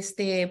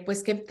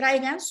 pues que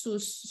traigan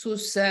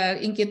sus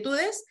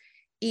inquietudes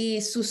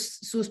y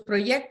sus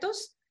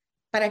proyectos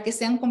para que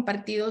sean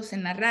compartidos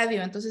en la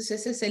radio. Entonces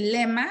ese es el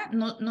lema.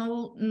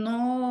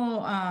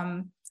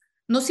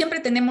 No siempre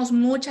tenemos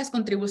muchas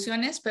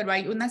contribuciones, pero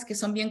hay unas que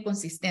son bien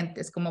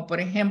consistentes, como por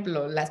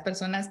ejemplo las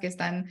personas que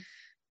están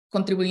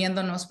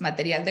contribuyéndonos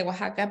material de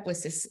Oaxaca,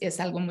 pues es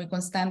algo muy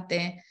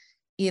constante.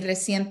 Y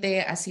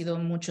reciente ha sido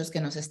muchos que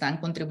nos están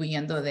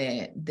contribuyendo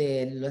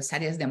de las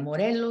áreas de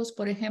Morelos,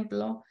 por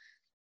ejemplo.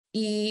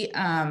 Y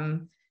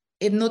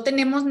no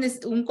tenemos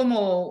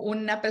como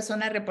una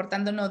persona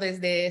reportándonos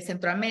desde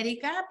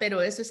Centroamérica,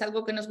 pero eso es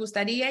algo que nos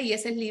gustaría y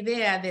esa es la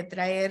idea de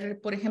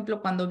traer, por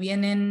ejemplo, cuando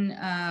vienen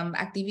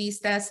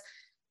activistas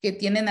que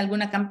tienen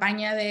alguna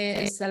campaña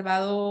de El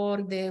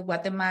Salvador, de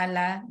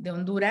Guatemala, de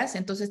Honduras,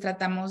 entonces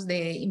tratamos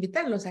de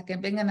invitarlos a que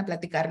vengan a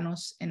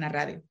platicarnos en la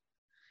radio.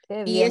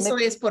 Y eso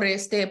es por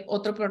este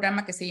otro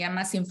programa que se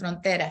llama Sin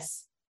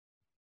Fronteras.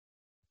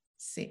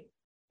 Sí.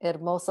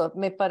 Hermoso.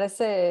 Me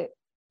parece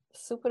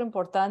súper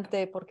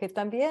importante porque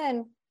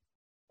también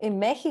en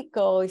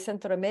México y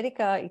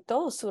Centroamérica y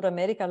todo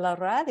Sudamérica, la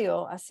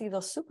radio ha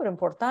sido súper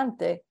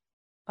importante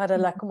para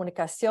la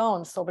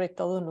comunicación, sobre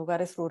todo en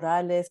lugares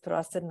rurales, pero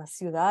hasta en las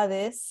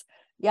ciudades.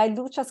 Y hay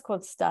luchas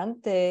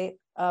constantes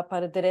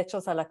para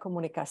derechos a la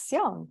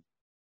comunicación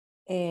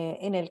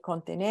en el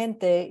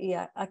continente. Y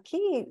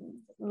aquí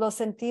lo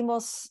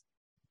sentimos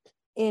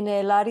en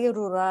el área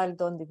rural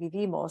donde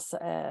vivimos.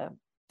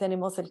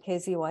 Tenemos el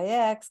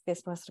KZYX, que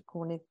es nuestra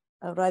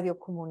radio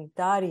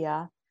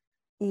comunitaria,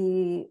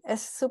 y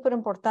es súper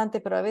importante,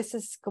 pero a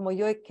veces, como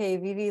yo que he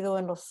vivido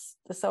en los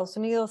Estados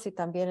Unidos y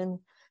también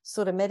en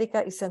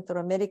Sudamérica y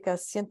Centroamérica,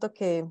 siento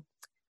que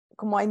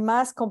como hay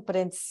más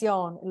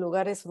comprensión en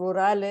lugares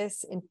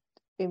rurales,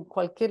 en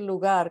cualquier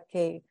lugar,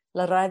 que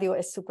la radio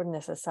es súper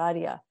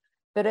necesaria.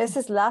 Pero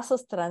esos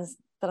lazos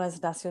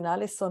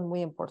transnacionales son muy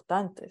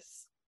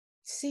importantes.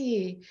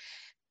 Sí,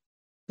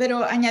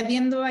 pero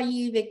añadiendo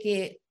ahí de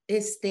que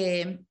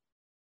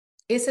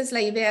esa es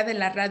la idea de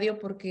la radio,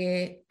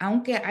 porque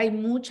aunque hay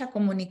mucha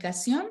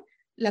comunicación,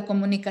 la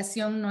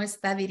comunicación no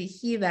está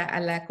dirigida a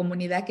la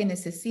comunidad que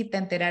necesita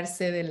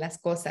enterarse de las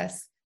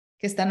cosas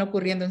que están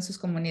ocurriendo en sus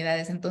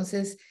comunidades.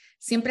 Entonces,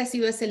 siempre ha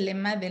sido ese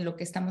lema de lo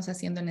que estamos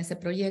haciendo en ese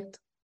proyecto.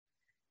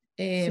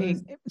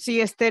 Sí,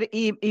 Esther,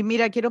 y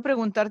mira, quiero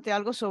preguntarte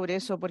algo sobre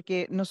eso,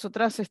 porque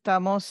nosotras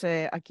estamos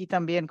aquí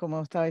también,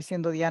 como estaba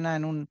diciendo Diana,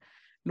 en un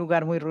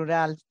lugar muy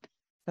rural,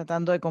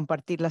 tratando de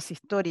compartir las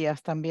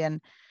historias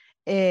también.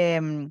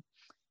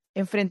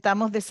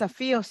 Enfrentamos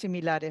desafíos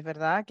similares,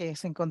 ¿verdad? Que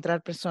es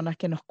encontrar personas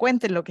que nos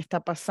cuenten lo que está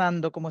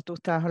pasando, como tú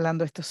estabas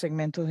hablando de estos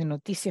segmentos de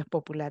noticias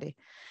populares.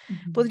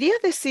 ¿Podrías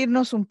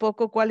decirnos un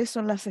poco cuáles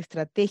son las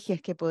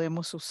estrategias que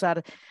podemos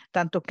usar,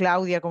 tanto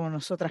Claudia como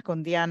nosotras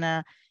con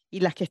Diana, y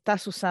las que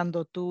estás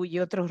usando tú y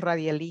otros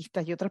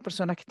radialistas y otras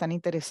personas que están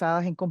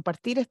interesadas en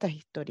compartir estas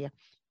historias?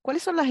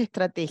 ¿Cuáles son las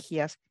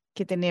estrategias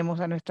que tenemos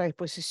a nuestra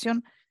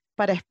disposición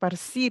para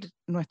esparcir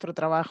nuestro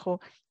trabajo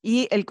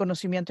y el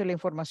conocimiento y la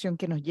información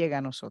que nos llega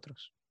a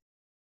nosotros?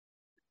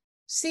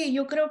 Sí,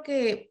 yo creo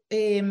que,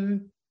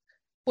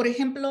 por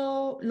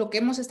ejemplo, lo que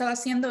hemos estado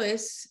haciendo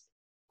es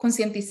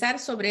concientizar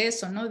sobre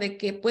eso, ¿no? De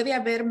que puede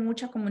haber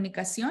mucha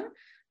comunicación,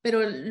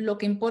 pero lo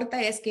que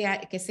importa es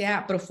que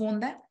sea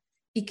profunda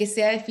y que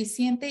sea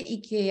eficiente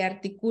y que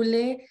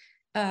articule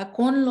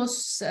con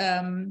los...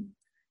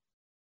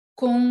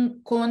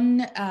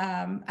 con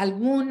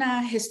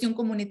alguna gestión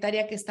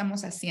comunitaria que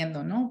estamos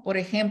haciendo, ¿no? Por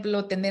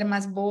ejemplo, tener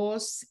más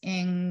voz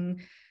en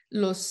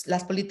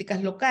las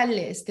políticas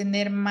locales,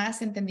 tener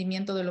más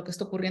entendimiento de lo que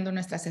está ocurriendo en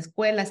nuestras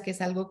escuelas, que es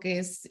algo que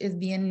es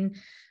bien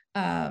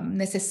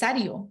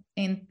necesario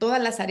en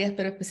todas las áreas,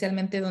 pero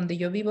especialmente donde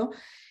yo vivo,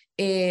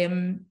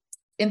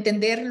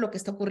 entender lo que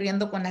está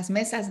ocurriendo con las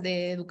mesas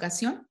de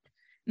educación,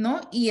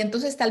 ¿no? Y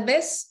entonces tal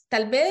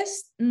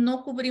vez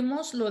no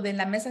cubrimos lo de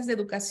las mesas de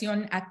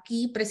educación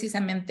aquí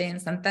precisamente en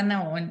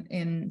Santana o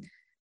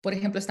por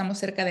ejemplo, estamos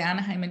cerca de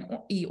Anaheim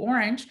y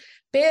Orange,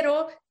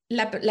 pero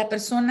la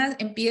persona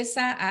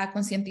empieza a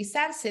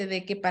concientizarse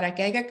de que para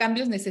que haya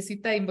cambios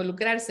necesita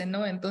involucrarse,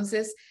 ¿no?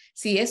 Entonces,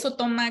 si eso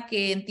toma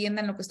que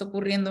entiendan lo que está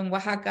ocurriendo en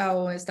Oaxaca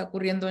o está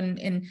ocurriendo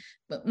en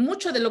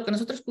mucho de lo que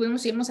nosotros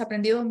cubrimos y hemos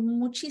aprendido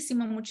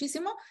muchísimo,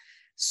 muchísimo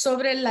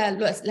sobre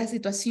la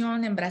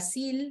situación en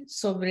Brasil,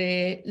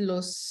 sobre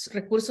los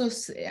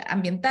recursos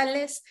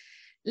ambientales,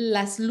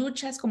 las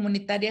luchas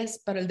comunitarias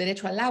para el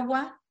derecho al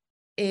agua,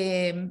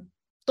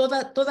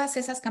 todas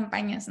esas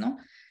campañas, ¿no?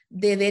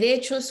 De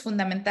derechos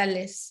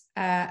fundamentales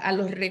a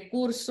los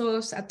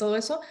recursos, a todo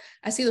eso,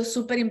 ha sido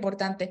súper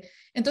importante.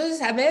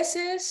 Entonces, a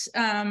veces,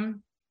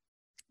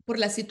 por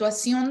la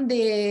situación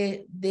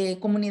de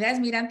comunidades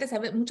migrantes,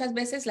 muchas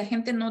veces la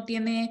gente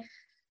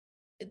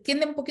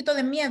tiene un poquito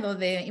de miedo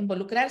de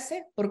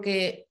involucrarse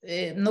porque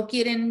no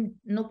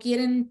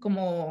quieren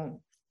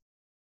como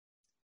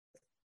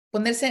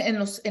ponerse en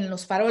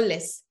los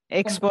faroles.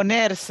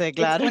 Exponerse,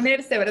 claro.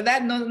 Exponerse,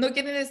 ¿verdad? No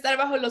quieren estar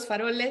bajo los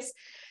faroles,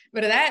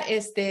 ¿verdad?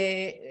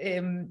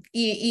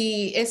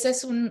 Y eso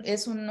es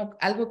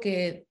algo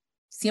que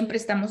siempre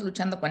estamos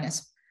luchando con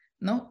eso,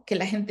 ¿no? Que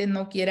la gente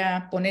no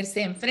quiera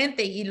ponerse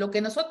enfrente. Y lo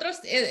que nosotros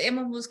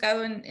hemos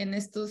buscado en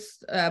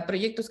estos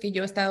proyectos que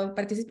yo he estado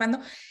participando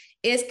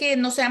es que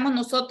no seamos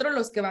nosotros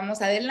los que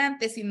vamos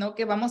adelante, sino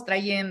que vamos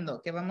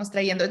trayendo.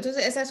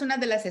 Entonces, esa es una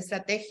de las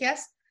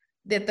estrategias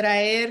de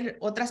traer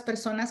otras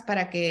personas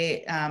para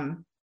que,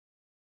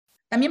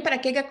 también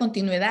para que haya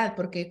continuidad,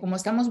 porque como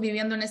estamos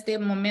viviendo en este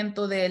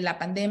momento de la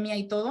pandemia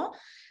y todo,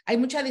 hay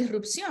mucha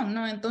disrupción,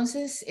 ¿no?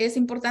 Entonces, es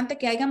importante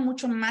que haya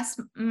mucho más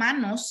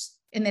manos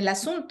en el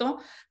asunto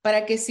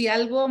para que si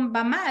algo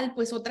va mal,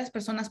 pues otras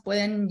personas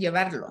pueden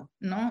llevarlo,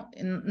 ¿no?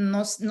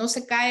 No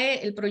se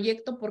cae el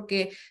proyecto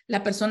porque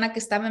la persona que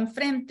estaba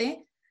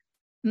enfrente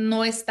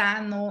no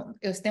está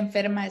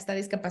enferma, está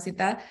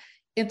discapacitada.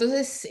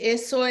 Entonces,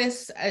 eso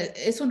es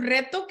un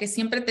reto que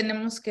siempre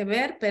tenemos que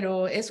ver,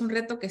 pero es un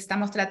reto que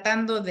estamos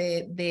tratando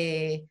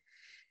de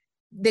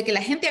que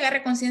la gente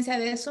agarre conciencia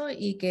de eso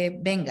y que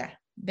venga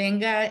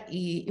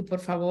y por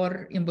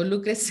favor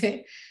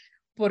involúcrese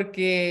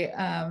porque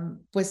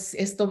pues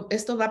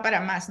esto va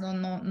para más,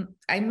 no,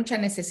 hay mucha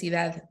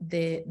necesidad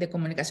de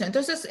comunicación.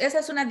 Entonces, esa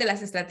es una de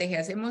las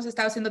estrategias. Hemos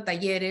estado haciendo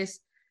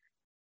talleres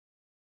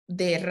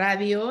de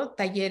radio,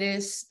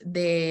 talleres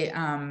de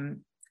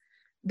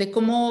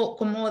cómo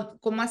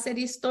hacer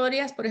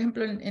historias, por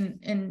ejemplo,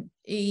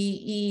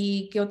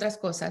 y qué otras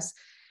cosas.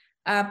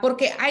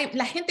 Porque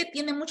la gente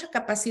tiene mucha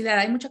capacidad,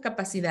 hay mucha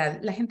capacidad.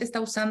 La gente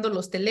está usando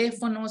los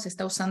teléfonos,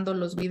 está usando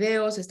los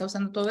videos, está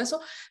usando todo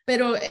eso,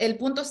 pero el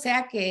punto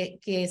sea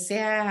que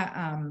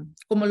sea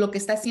como lo que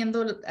está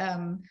haciendo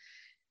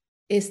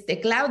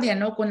Claudia,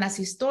 ¿no? Con las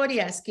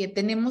historias, que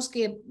tenemos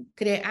que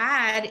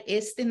crear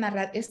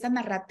esta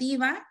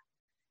narrativa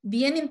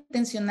bien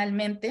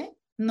intencionalmente,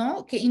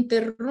 ¿no? Que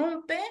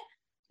interrumpe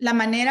la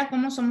manera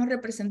como somos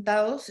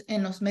representados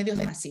en los medios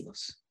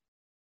masivos.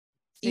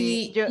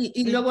 Sí,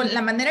 y luego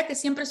la manera que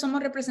siempre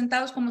somos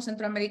representados como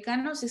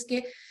centroamericanos es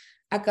que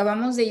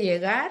acabamos de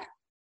llegar,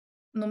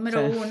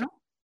 número uno,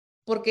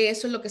 porque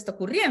eso es lo que está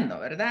ocurriendo,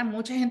 ¿verdad?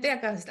 Mucha gente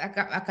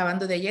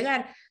acabando de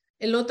llegar.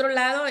 El otro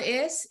lado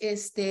es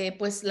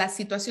pues la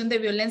situación de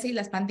violencia y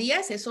las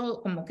pandillas,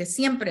 eso como que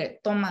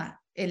siempre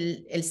toma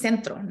el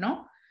centro,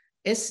 ¿no?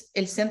 Es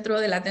el centro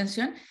de la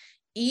atención.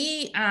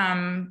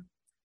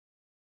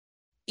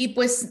 Y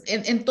pues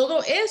en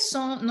todo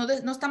eso,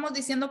 no estamos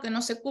diciendo que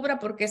no se cubra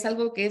porque es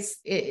algo que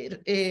es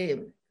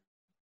de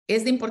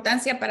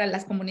importancia para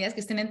las comunidades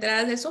que estén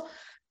enteradas de eso,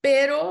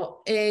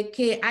 pero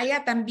que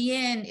haya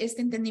también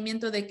este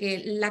entendimiento de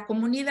que la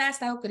comunidad ha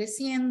estado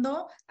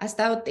creciendo, ha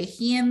estado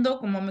tejiendo,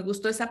 como me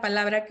gustó esa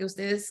palabra que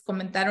ustedes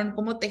comentaron,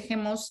 cómo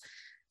tejemos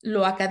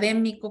lo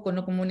académico con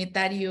lo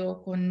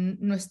comunitario, con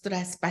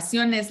nuestras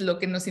pasiones, lo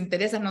que nos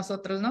interesa a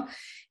nosotros, ¿no?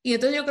 Y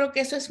entonces yo creo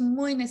que eso es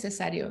muy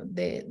necesario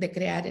de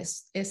crear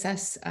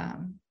esas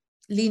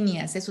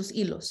líneas, esos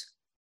hilos.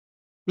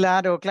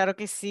 Claro, claro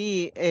que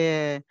sí,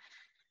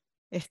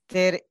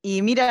 Esther.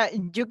 Y mira,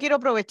 yo quiero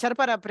aprovechar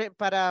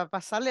para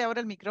pasarle ahora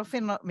el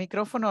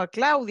micrófono a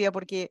Claudia,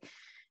 porque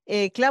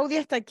Claudia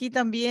está aquí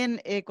también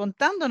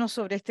contándonos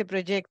sobre este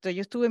proyecto.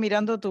 Yo estuve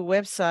mirando tu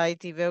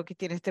website y veo que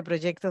tiene este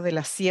proyecto de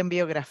las 100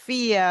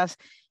 biografías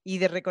y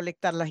de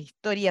recolectar las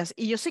historias.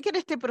 Y yo sé que en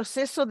este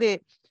proceso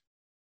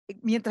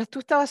mientras tú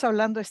estabas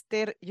hablando,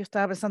 Esther, yo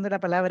estaba pensando en la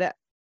palabra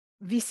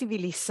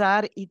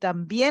visibilizar y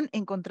también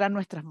encontrar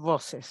nuestras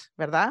voces,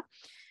 ¿verdad?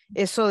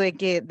 Eso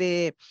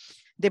de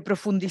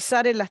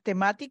profundizar en las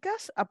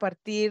temáticas a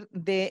partir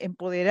de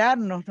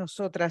empoderarnos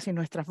nosotras y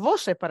nuestras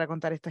voces para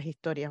contar estas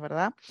historias,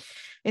 ¿verdad?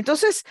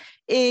 Entonces,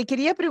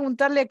 quería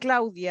preguntarle a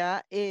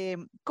Claudia,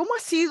 ¿cómo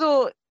ha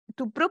sido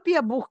tu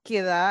propia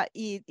búsqueda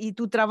y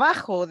tu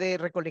trabajo de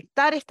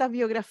recolectar estas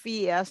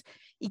biografías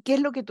y qué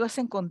es lo que tú has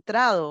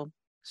encontrado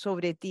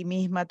sobre ti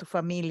misma, tu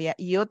familia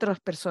y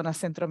otras personas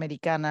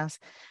centroamericanas,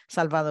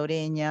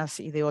 salvadoreñas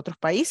y de otros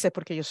países,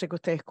 porque yo sé que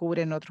ustedes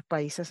cubren otros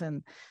países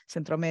en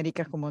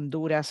Centroamérica como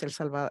Honduras,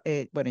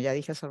 bueno, ya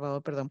dije El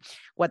Salvador, perdón,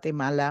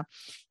 Guatemala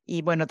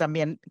y bueno,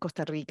 también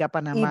Costa Rica, Y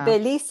Panamá.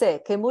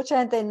 Belice, que mucha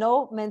gente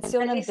no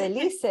menciona Belice.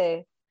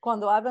 Belice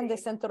cuando hablan de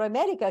Sí.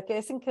 Centroamérica, que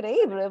es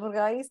increíble, porque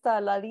ahí está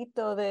al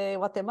ladito de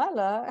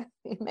Guatemala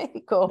y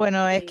México.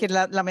 Bueno, es Sí. que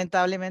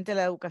lamentablemente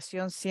la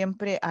educación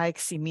siempre ha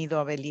eximido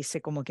a Belice,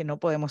 como que no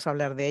podemos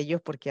hablar de ellos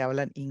porque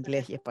hablan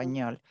inglés y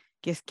español,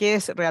 que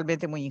es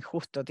realmente muy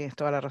injusto, tienes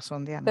toda la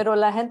razón, Diana. Pero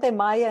la gente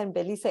maya en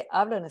Belice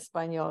habla en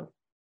español.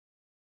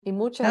 Y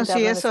mucha No, gente sí,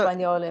 habla en eso,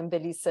 español en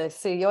Belice.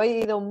 Sí, yo he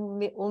ido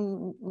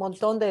un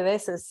montón de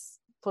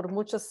veces por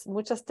muchas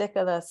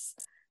décadas.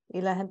 Y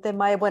la gente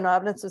maya, bueno,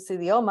 hablan sus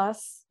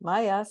idiomas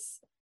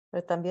mayas,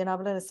 pero también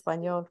hablan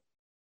español.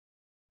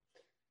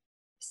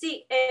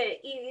 Sí,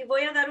 y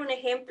voy a dar un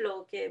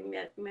ejemplo que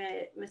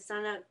me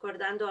están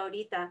acordando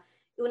ahorita.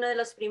 Una de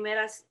las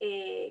primeras,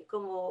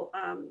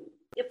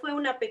 fue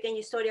una pequeña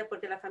historia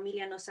porque la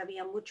familia no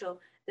sabía mucho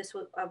de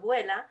su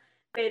abuela,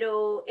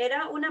 pero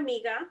era una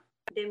amiga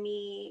de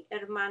mi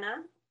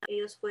hermana.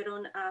 Ellos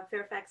fueron a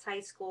Fairfax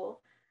High School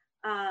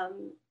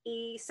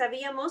y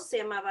sabíamos, se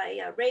llamaba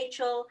ella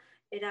Rachel,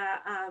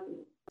 era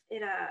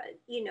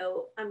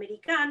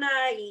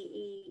americana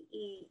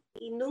y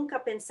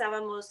nunca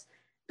pensábamos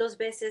dos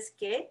veces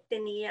que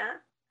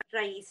tenía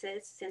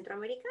raíces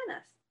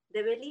centroamericanas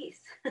de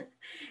Belice.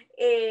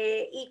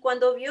 Y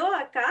cuando vio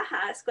a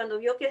Cajas, cuando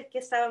vio que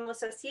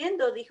estábamos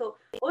haciendo, dijo,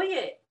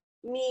 oye,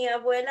 mi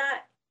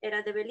abuela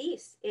era de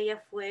Belice,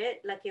 ella fue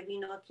la que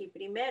vino aquí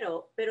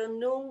primero, pero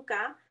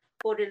nunca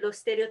por lo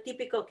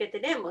estereotípico que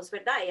tenemos,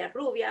 ¿verdad? Ella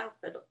rubia,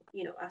 pero,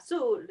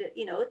 azul,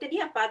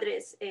 tenía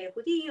padres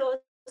judíos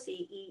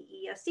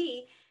y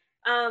así,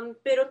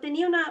 pero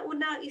tenía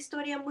una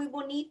historia muy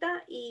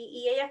bonita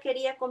y ella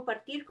quería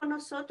compartir con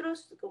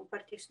nosotros,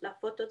 compartir la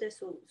foto de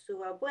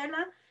su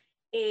abuela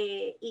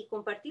y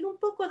compartir un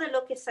poco de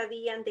lo que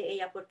sabían de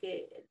ella,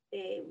 porque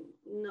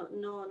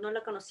no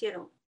la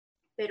conocieron,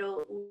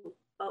 pero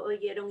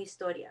oyeron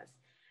historias.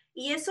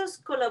 Y esas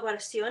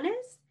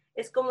colaboraciones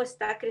es como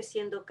está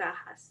creciendo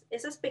Cajas.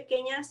 Esas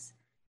pequeñas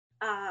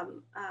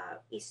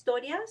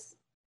historias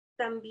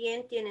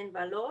también tienen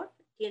valor,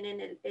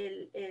 tienen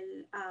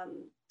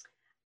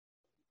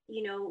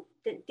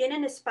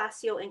tienen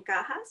espacio en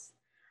Cajas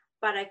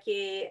para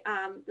que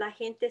la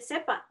gente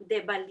sepa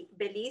de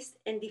Belice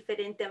en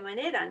diferente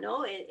manera,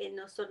 ¿no?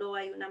 No solo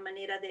hay una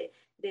manera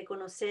de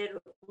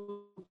conocer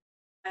un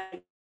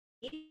país.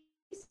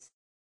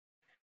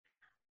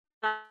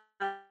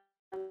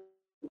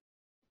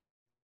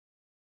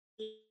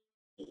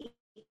 Y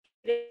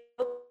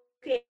creo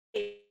que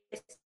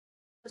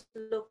es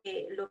lo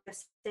que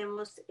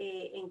hacemos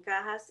en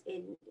Cajas,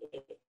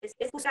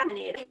 es buscar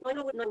manera,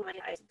 no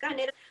manera, es buscar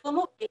manera,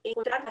 cómo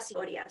encontrar las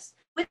historias.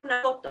 Pues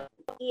una foto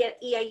y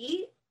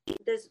allí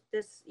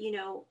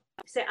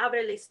se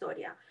abre la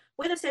historia.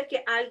 Puede ser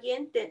que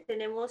alguien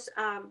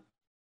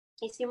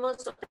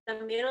hicimos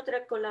también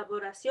otra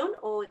colaboración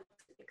o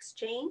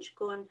exchange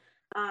con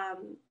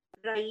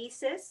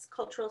Raíces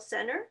Cultural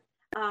Center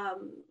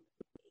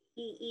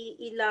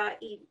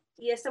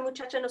y esta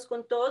muchacha nos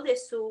contó de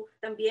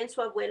también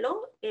su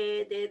abuelo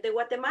de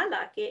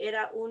Guatemala, que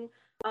era un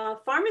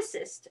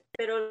pharmacist,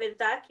 pero la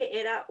verdad que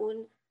era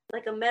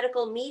like a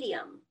medical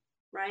medium,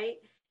 right?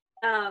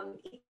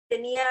 Y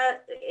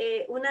tenía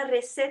una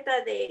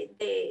receta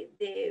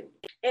de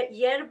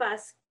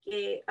hierbas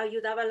que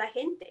ayudaba a la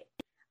gente.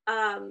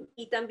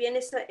 Y también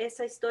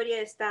esa historia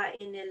está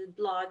en el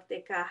blog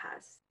de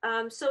Cajas.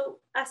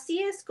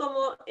 Así es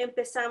como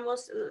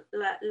empezamos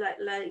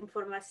la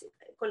información,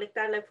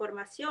 colectar la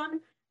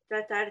información,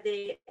 tratar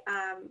de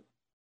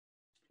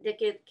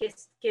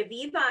que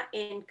viva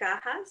en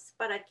Cajas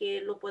para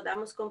que lo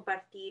podamos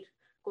compartir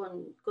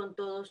con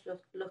todos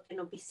los que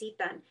nos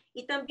visitan.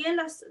 Y también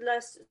las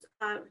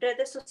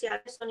redes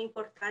sociales son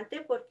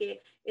importantes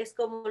porque es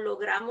como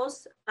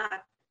logramos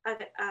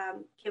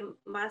que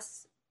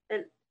más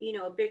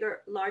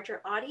bigger,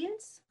 larger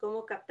audience,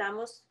 cómo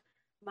captamos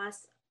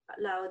más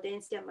la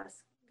audiencia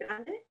más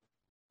grande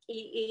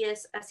y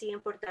es así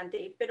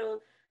importante.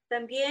 Pero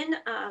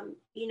también,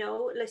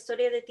 la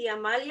historia de tía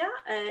Amalia,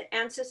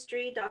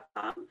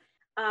 Ancestry.com,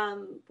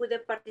 pude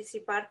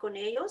participar con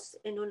ellos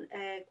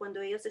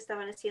cuando ellos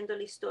estaban haciendo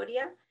la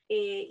historia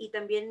y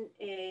también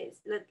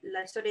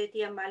la historia de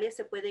tía Amalia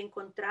se puede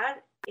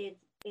encontrar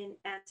en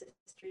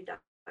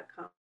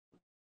Ancestry.com.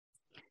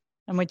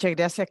 Muchas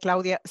gracias,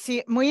 Claudia.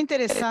 Sí, muy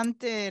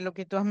interesante lo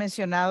que tú has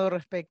mencionado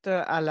respecto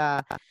a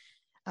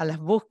las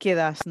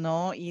búsquedas,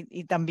 ¿no?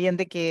 Y también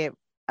de que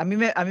a mí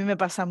me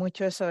pasa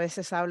mucho eso, a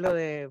veces hablo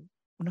de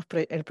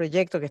el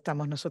proyecto que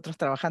estamos nosotros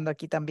trabajando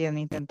aquí también,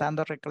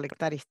 intentando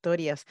recolectar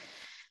historias,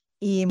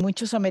 y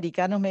muchos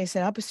americanos me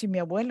dicen, pues si mi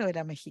abuelo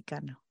era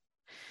mexicano.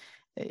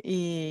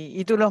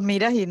 Y tú los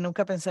miras y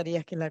nunca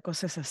pensarías que la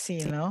cosa es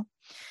así, ¿no?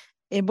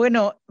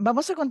 Bueno,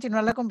 vamos a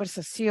continuar la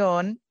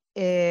conversación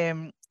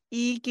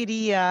y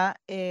quería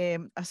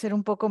hacer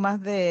un poco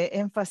más de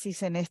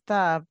énfasis en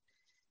estas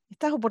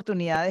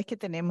oportunidades que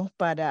tenemos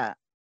para,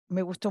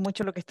 me gustó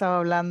mucho lo que estaba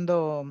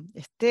hablando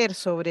Esther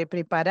sobre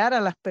preparar a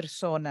las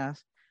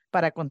personas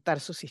para contar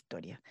sus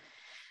historias.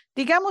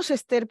 Digamos,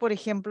 Esther, por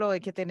ejemplo,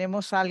 de que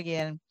tenemos a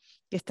alguien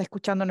que está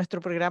escuchando nuestro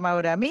programa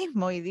ahora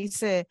mismo y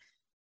dice,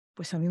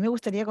 pues a mí me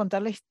gustaría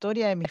contar la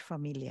historia de mi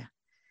familia,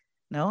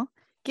 ¿no?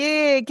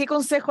 ¿Qué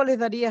consejo les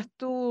darías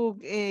tú?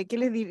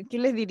 ¿Qué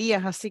les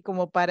dirías así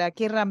como para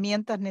qué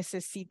herramientas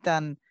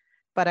necesitan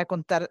para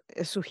contar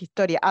sus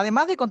historias?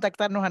 Además de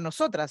contactarnos a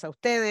nosotras, a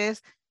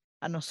ustedes,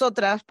 a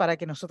nosotras, para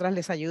que nosotras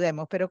les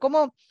ayudemos. Pero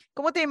 ¿cómo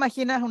te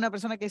imaginas una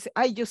persona que dice,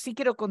 ay, yo sí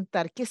quiero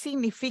contar? ¿Qué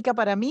significa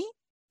para mí?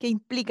 ¿Qué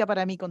implica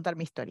para mí contar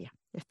mi historia,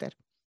 Esther?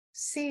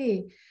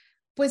 Sí,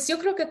 pues yo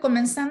creo que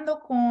comenzando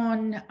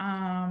con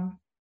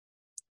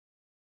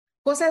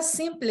cosas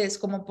simples,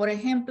 como por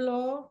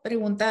ejemplo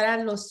preguntar a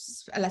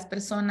las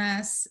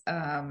personas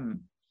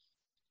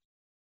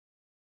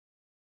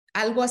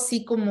algo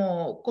así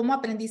como, ¿cómo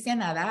aprendiste a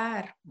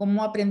nadar?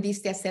 ¿Cómo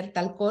aprendiste a hacer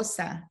tal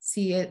cosa?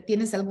 Si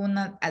tienes algún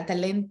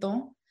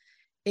talento,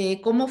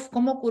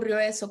 ¿cómo ocurrió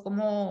eso?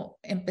 ¿Cómo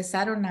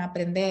empezaron a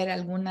aprender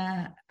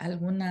alguna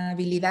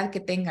habilidad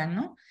que tengan,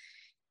 ¿no?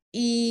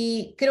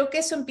 Y creo que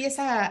eso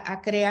empieza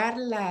a crear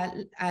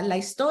la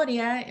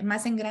historia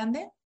más en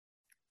grande.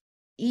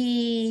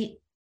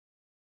 Y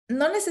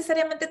no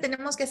necesariamente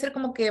tenemos que hacer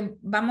como que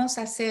vamos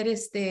a hacer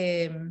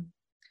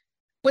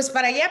pues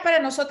para allá, para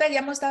nosotras ya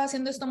hemos estado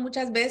haciendo esto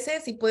muchas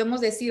veces y podemos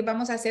decir,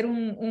 vamos a hacer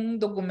un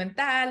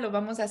documental o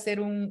vamos a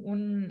hacer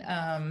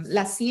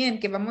la 100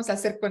 que vamos a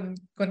hacer con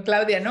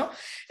Claudia, ¿no?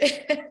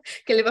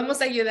 Que le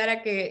vamos a ayudar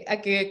a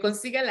que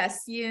consiga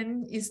las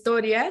 100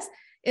 historias.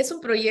 Es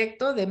un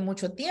proyecto de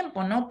mucho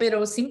tiempo, ¿no?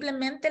 Pero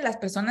simplemente las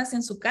personas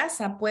en su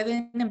casa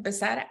pueden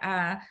empezar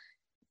a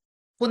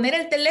poner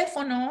el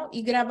teléfono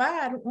y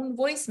grabar un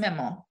voice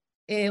memo.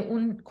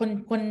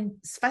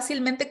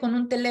 Fácilmente con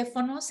un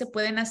teléfono se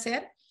pueden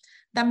hacer.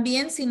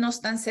 También si no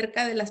están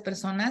cerca de las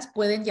personas,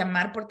 pueden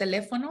llamar por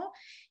teléfono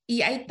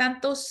y hay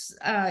tantas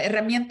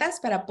herramientas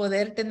para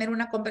poder tener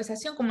una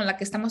conversación como la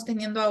que estamos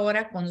teniendo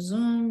ahora con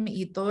Zoom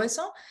y todo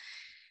eso,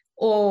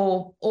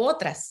 o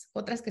otras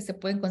que se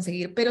pueden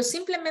conseguir, pero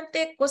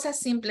simplemente cosas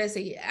simples.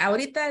 Y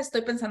ahorita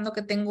estoy pensando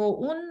que tengo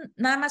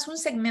nada más un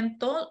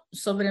segmento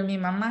sobre mi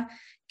mamá,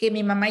 que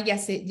mi mamá ya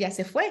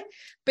se fue,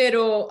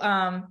 pero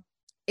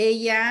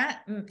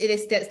ella,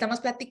 estamos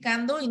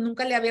platicando y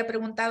nunca le había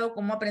preguntado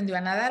cómo aprendió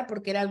a nadar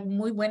porque era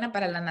muy buena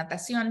para la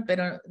natación,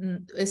 pero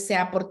o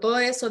sea, por todo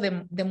eso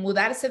de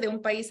mudarse de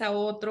un país a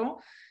otro,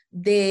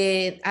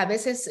 de a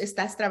veces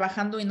estás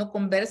trabajando y no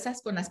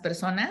conversas con las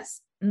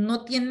personas,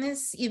 no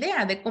tienes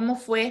idea de cómo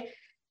fue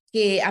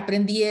que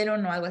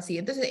aprendieron o algo así.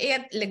 Entonces,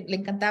 ella le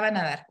encantaba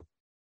nadar.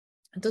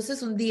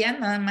 Entonces, un día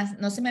nada más,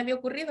 no se me había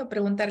ocurrido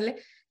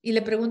preguntarle y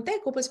le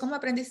pregunté, pues, ¿cómo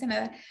aprendiste a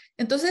nadar?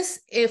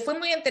 Entonces, fue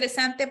muy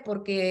interesante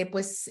porque,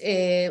 pues,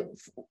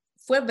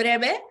 fue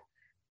breve,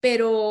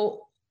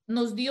 pero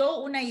nos dio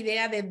una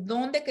idea de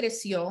dónde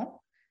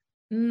creció.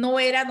 No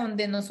era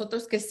donde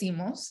nosotros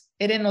crecimos,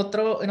 era en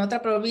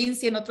otra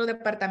provincia, en otro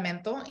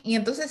departamento, y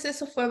entonces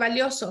eso fue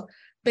valioso,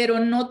 pero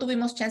no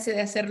tuvimos chance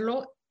de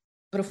hacerlo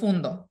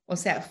profundo, o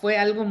sea, fue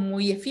algo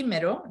muy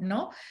efímero,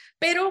 ¿no?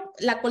 Pero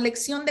la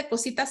colección de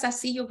cositas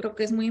así yo creo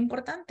que es muy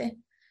importante.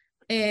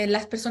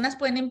 Las personas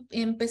pueden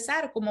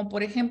empezar, como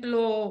por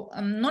ejemplo,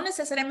 no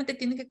necesariamente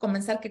tienen que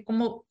comenzar que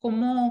cómo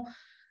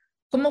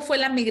fue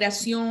la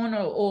migración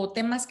o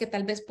temas que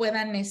tal vez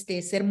puedan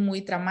ser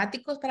muy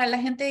traumáticos para la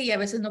gente y a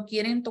veces no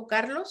quieren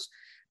tocarlos,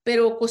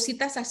 pero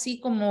cositas así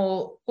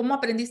como cómo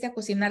aprendiste a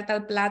cocinar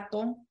tal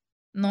plato,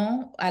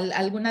 ¿no?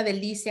 Alguna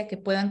delicia que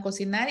puedan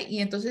cocinar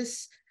y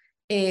entonces,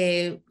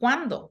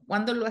 ¿cuándo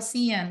lo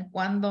hacían?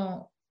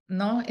 ¿Cuándo,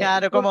 no?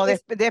 Claro, como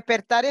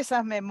despertar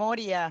esas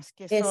memorias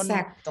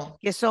Exacto.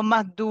 que son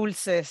más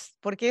dulces,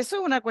 porque eso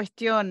es una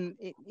cuestión,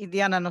 y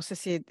Diana, no sé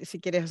si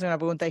quieres hacer una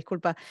pregunta,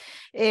 disculpa,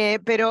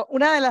 pero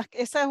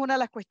esa es una de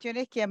las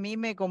cuestiones que a mí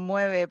me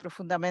conmueve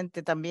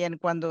profundamente también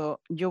cuando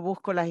yo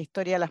busco las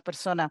historias de las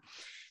personas.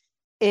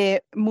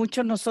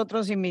 Muchos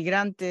nosotros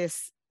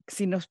inmigrantes,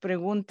 si nos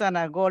preguntan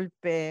a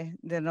golpe,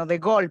 no de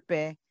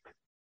golpe,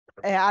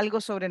 algo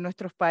sobre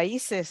nuestros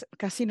países,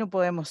 casi no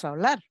podemos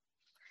hablar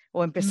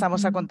o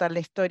empezamos a Ujú. contar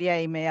la historia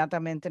e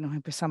inmediatamente nos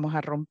empezamos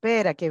a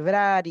romper, a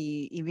quebrar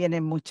y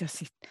vienen muchas.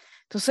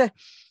 Entonces,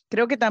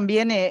 creo que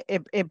también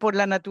por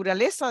la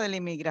naturaleza de la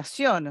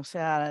inmigración, o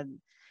sea,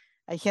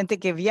 hay gente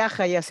que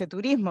viaja y hace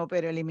turismo,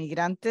 pero el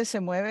inmigrante se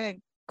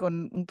mueve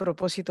con un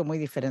propósito muy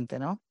diferente,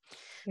 ¿no?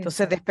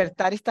 Entonces, Exacto.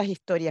 despertar estas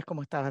historias,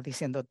 como estabas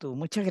diciendo tú.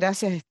 Muchas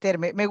gracias, Esther.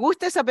 Me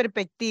gusta esa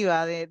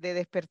perspectiva de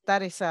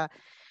despertar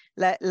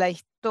la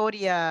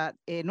historia,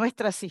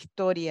 nuestras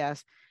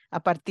historias a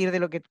partir de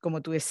lo que,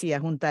 como tú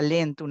decías, un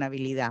talento, una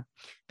habilidad.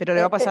 Pero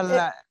le va a pasar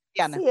a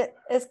Diana. Sí,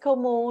 es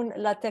como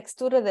la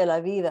textura de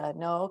la vida,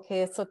 ¿no?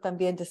 Que eso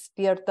también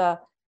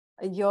despierta.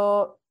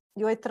 Yo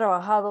yo he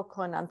trabajado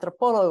con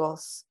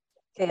antropólogos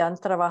que han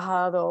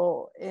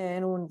trabajado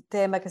en un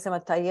tema que se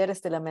llama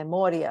talleres de la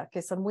memoria,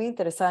 que son muy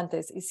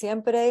interesantes y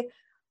siempre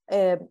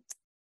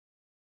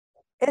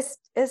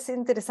es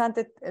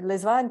interesante,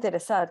 les va a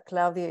interesar,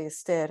 Claudia y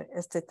Esther,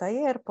 este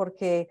taller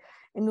porque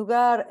en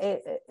lugar,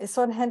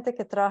 son gente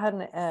que trabaja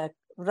en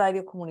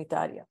radio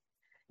comunitaria.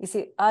 Y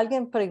si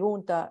alguien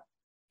pregunta,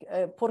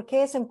 ¿por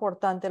qué es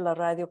importante la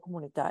radio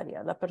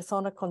comunitaria? La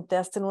persona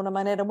contesta de una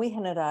manera muy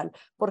general,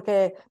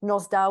 porque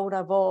nos da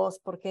una voz,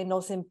 porque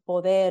nos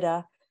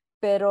empodera,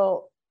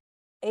 pero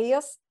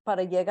ellos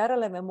para llegar a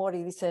la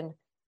memoria dicen,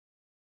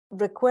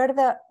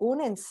 recuerda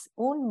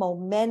un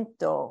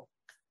momento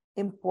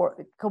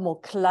como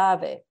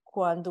clave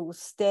cuando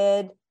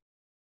usted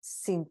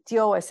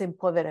sintió ese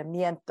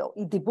empoderamiento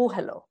y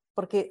dibújalo,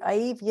 porque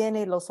ahí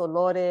vienen los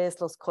olores,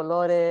 los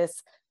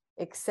colores,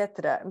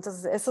 etcétera.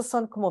 Entonces, esos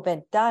son como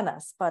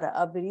ventanas para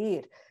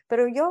abrir.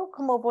 Pero yo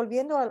como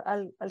volviendo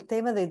al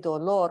tema de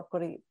dolor,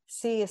 porque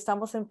sí,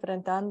 estamos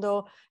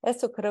enfrentando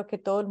esto, creo que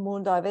todo el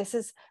mundo, a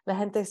veces la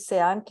gente se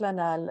anclan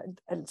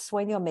al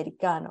sueño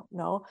americano,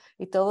 ¿no?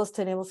 Y todos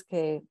tenemos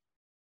que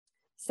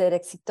ser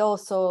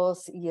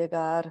exitosos y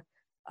llegar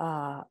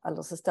a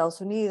los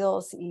Estados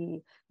Unidos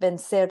y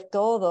vencer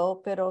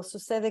todo, pero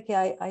sucede que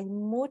hay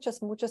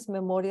muchas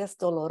memorias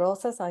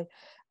dolorosas,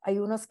 hay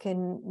unos que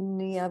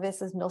ni a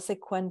veces no se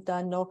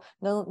cuentan,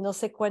 no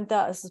se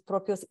cuenta a sus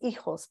propios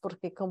hijos,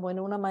 porque como en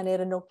una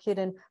manera no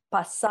quieren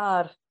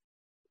pasar,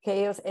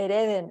 que ellos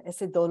hereden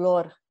ese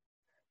dolor,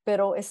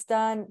 pero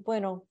están,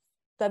 bueno,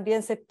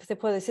 también se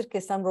puede decir que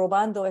están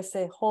robando a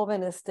ese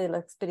jóvenes de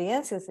las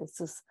experiencias de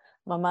sus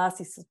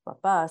mamás y sus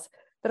papás,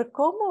 pero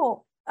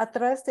 ¿cómo a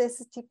través de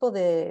ese tipo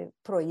de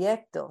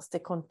proyectos,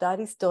 de contar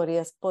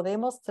historias,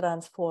 podemos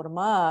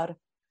transformar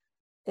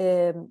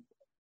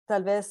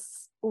tal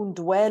vez un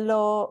duelo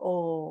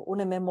o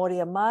una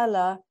memoria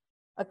mala,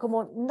 a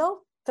como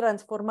no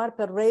transformar,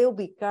 pero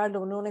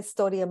reubicarlo en una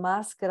historia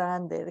más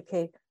grande, de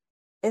que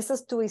esa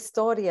es tu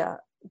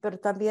historia, pero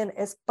también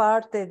es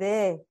parte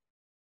de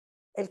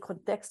el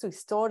contexto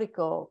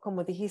histórico,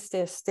 como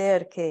dijiste,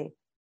 Esther, que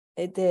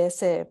de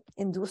esa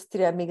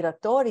industria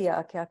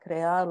migratoria que ha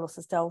creado los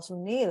Estados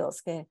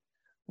Unidos, que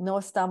no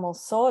estamos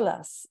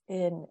solas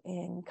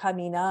en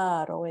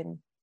caminar o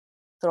en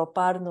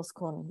troparnos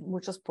con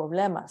muchos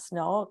problemas,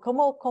 ¿no?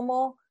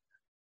 ¿Cómo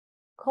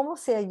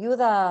se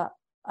ayuda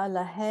a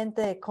la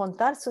gente a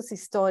contar sus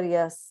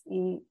historias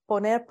y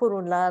poner por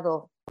un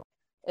lado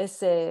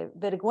esa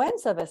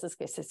vergüenza a veces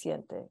que se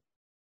siente?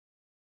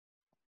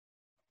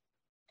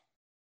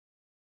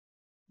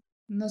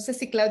 No sé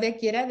si Claudia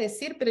quiera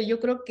decir, pero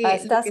yo creo que...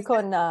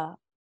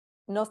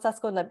 no estás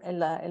con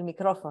el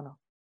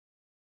micrófono.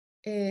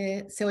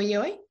 ¿Se oye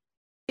hoy?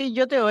 Sí,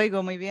 yo te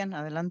oigo muy bien,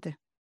 adelante.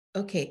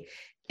 Ok,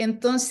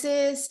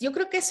 entonces yo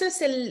creo que eso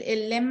es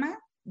el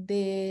lema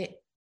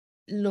de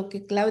lo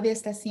que Claudia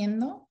está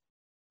haciendo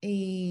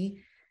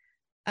y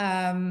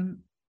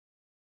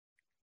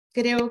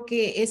creo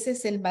que ese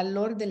es el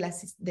valor de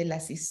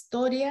las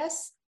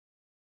historias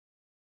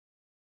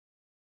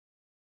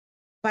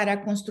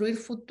para construir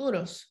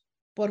futuros,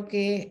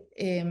 porque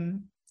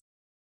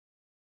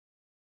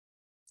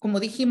como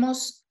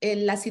dijimos,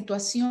 la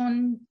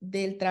situación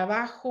del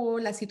trabajo,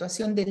 la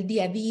situación del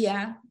día a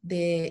día,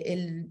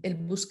 el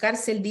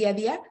buscarse el día a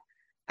día,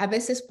 a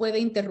veces puede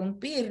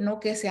interrumpir, ¿no?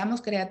 Que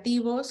seamos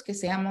creativos, que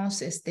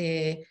seamos,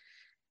 que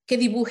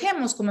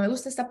dibujemos, como me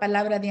gusta esta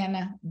palabra,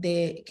 Diana,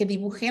 que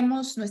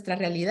dibujemos nuestra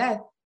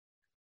realidad.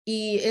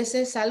 Y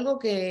ese es algo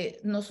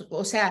que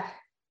o sea,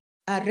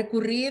 a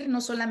recurrir no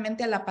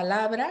solamente a la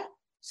palabra,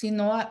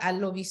 sino a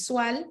lo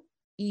visual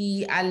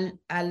y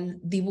al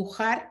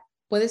dibujar.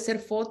 Puede ser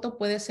foto,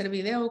 puede ser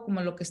video,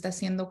 como lo que está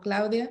haciendo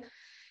Claudia.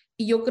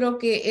 Y yo creo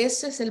que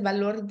ese es el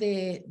valor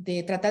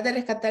de tratar de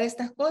rescatar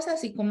estas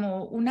cosas. Y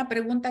como una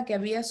pregunta que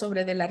había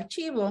sobre del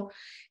archivo,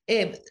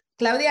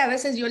 Claudia, a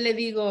veces yo le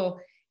digo,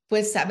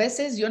 pues a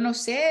veces yo no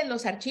sé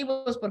los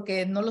archivos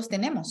porque no los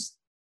tenemos,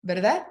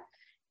 ¿verdad?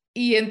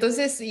 Y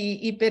entonces,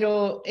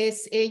 pero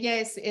ella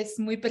es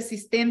muy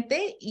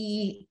persistente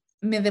y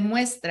me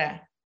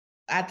demuestra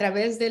a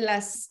través de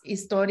las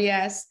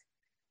historias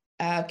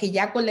que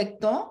ya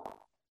colectó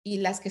y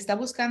las que está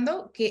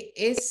buscando, que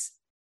es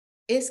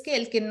que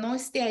el que no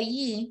esté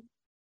allí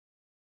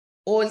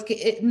o el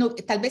que no,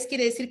 tal vez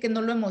quiere decir que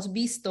no lo hemos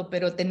visto,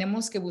 pero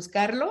tenemos que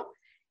buscarlo.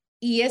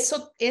 Y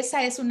esa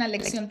es una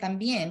lección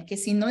también, que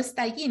si no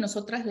está allí,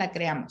 nosotras la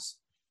creamos.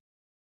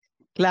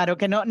 Claro,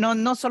 que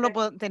no solo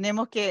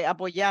tenemos que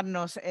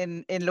apoyarnos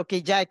en lo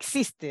que ya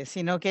existe,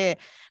 sino que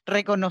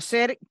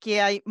reconocer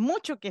que hay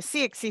mucho que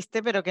sí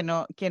existe, pero que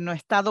no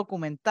está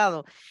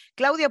documentado.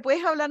 Claudia,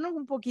 ¿puedes hablarnos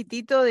un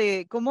poquitito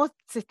de cómo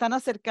se están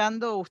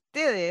acercando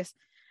ustedes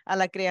a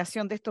la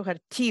creación de estos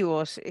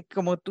archivos?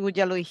 Como tú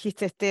ya lo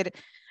dijiste, Esther,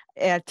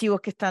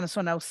 archivos que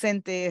son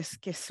ausentes,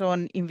 que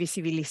son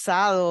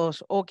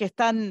invisibilizados o que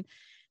están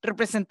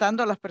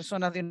representando a las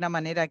personas de una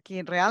manera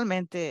que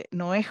realmente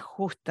no es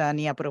justa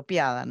ni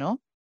apropiada,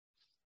 ¿no?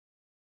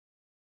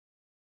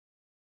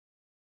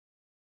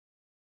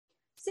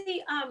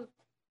 Sí,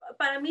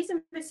 para mis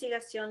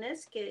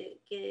investigaciones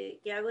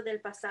que hago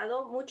del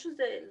pasado, muchos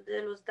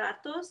de los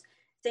datos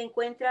se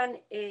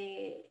encuentran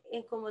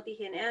como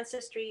dije, en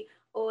Ancestry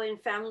o en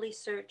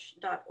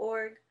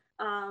familysearch.org.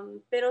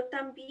 Pero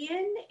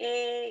también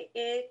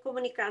he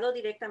comunicado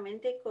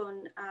directamente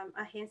con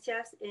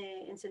agencias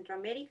en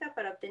Centroamérica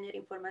para obtener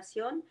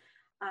información.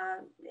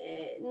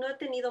 No he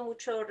tenido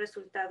muchos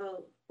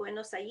resultados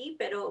buenos allí,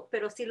 pero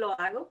sí lo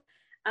hago.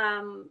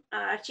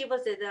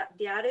 Archivos de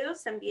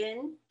diarios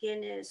también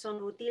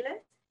son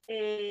útiles.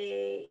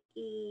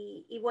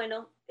 Y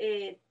bueno,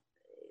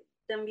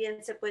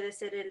 también se puede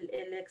hacer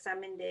el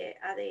examen de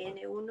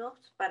ADN1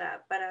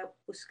 para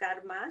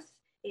buscar más.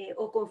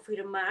 O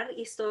confirmar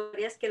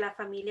historias que la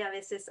familia a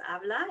veces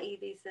habla y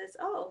dices,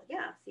 oh,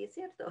 ya, sí es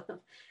cierto.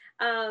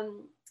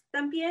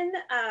 También,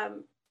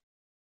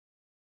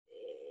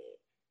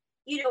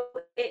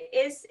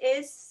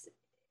 es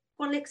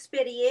con la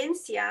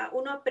experiencia,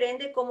 uno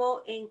aprende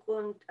cómo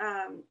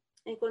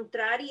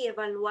encontrar y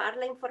evaluar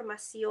la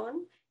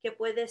información que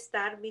puede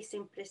estar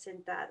bien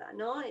presentada,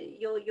 ¿no?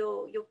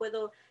 Yo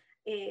puedo,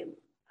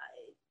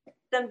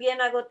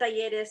 también hago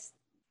talleres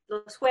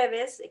los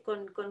jueves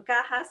con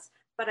cajas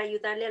para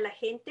ayudarle a la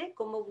gente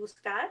cómo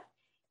buscar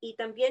y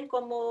también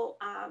cómo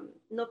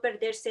no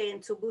perderse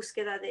en su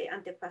búsqueda de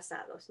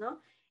antepasados,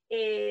 ¿no?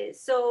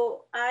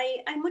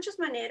 Hay muchas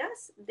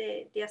maneras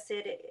de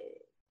hacer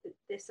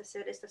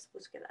estas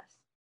búsquedas.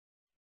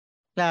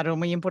 Claro,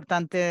 muy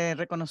importante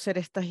reconocer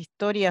estas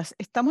historias.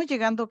 Estamos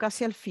llegando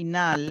casi al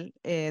final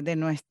de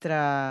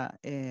nuestra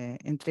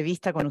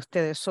entrevista con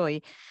ustedes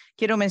hoy.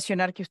 Quiero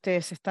mencionar que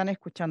ustedes están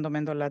escuchando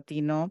Mendo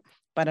Latino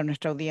para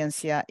nuestra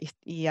audiencia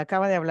y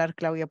acaba de hablar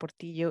Claudia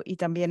Portillo y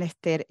también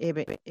Esther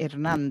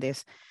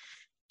Hernández,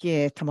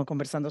 que estamos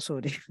conversando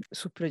sobre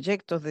sus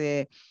proyectos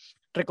de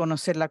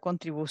reconocer la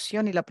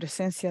contribución y la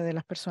presencia de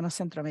las personas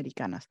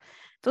centroamericanas.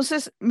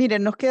 Entonces,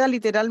 miren, nos queda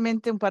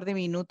literalmente un par de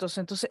minutos.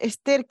 Entonces,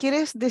 Esther,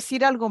 ¿quieres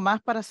decir algo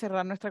más para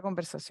cerrar nuestra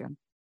conversación?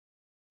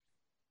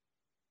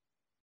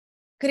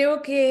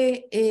 Creo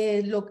que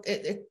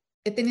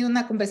he tenido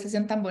una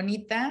conversación tan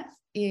bonita,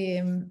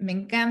 me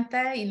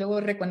encanta, y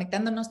luego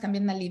reconectándonos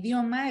también al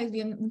idioma, es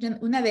bien,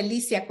 una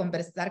delicia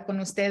conversar con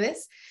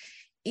ustedes.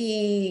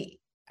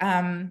 Y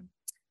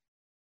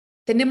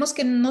tenemos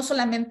que no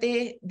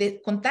solamente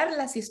contar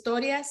las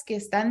historias que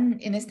están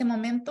en este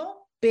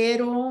momento,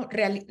 pero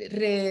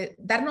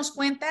darnos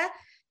cuenta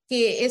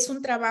que es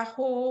un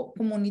trabajo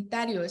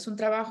comunitario, es un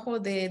trabajo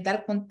de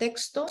dar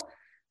contexto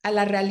a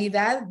la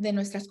realidad de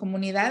nuestras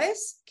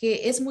comunidades,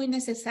 que es muy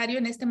necesario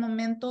en este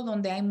momento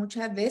donde hay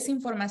mucha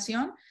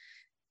desinformación,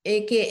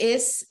 que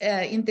es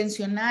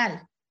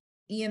intencional.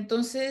 Y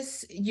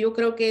entonces yo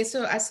creo que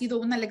eso ha sido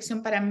una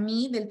lección para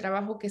mí del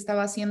trabajo que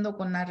estaba haciendo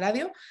con la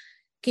radio,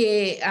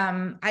 que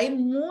hay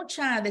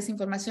mucha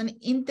desinformación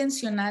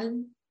intencional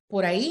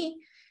por ahí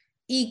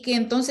y que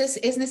entonces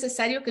es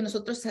necesario que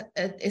nosotros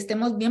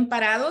estemos bien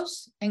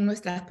parados en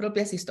nuestras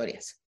propias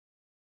historias.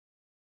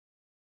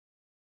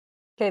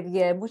 Qué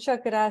bien,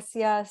 muchas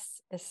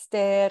gracias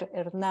Esther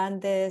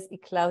Hernández y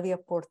Claudia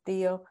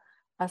Portillo.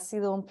 Ha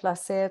sido un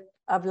placer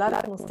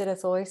hablar con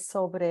ustedes hoy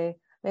sobre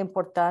la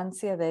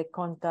importancia de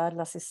contar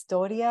las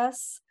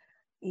historias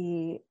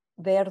y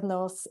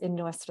vernos en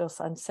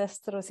nuestros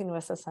ancestros y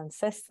nuestras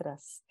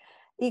ancestras.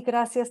 Y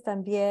gracias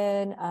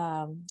también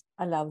a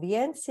la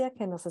audiencia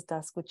que nos está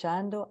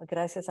escuchando.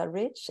 Gracias a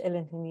Rich, el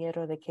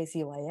ingeniero de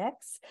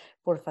KZYX,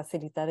 por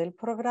facilitar el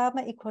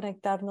programa y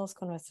conectarnos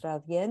con nuestra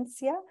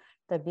audiencia.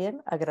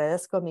 También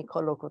agradezco a mi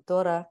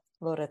colocutora,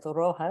 Loreto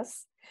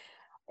Rojas.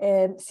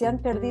 Si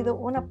han perdido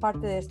una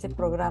parte de este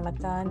programa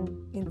tan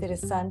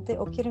interesante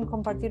o quieren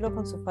compartirlo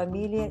con su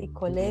familia y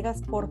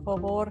colegas, por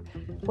favor,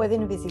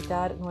 pueden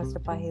visitar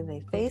nuestra página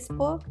de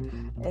Facebook.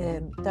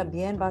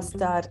 También va a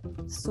estar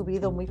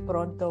subido muy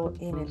pronto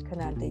en el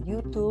canal de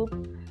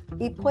YouTube.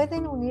 Y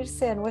pueden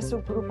unirse a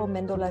nuestro grupo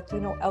Mendo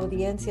Latino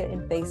Audiencia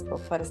en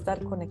Facebook para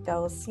estar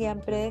conectados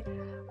siempre,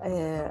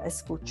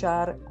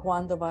 escuchar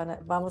cuándo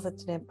vamos a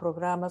tener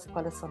programas,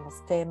 cuáles son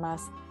los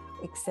temas,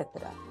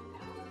 etcétera.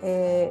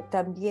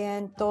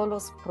 También todos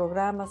los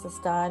programas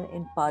están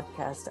en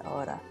podcast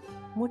ahora.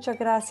 Muchas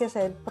gracias.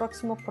 El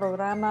próximo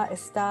programa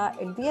está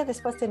el día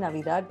después de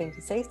Navidad,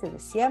 26 de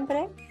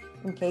diciembre,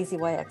 en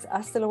KZYX.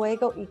 Hasta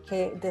luego y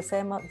que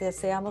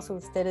deseamos a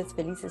ustedes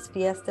felices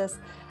fiestas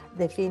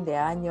de fin de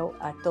año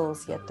a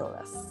todos y a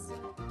todas.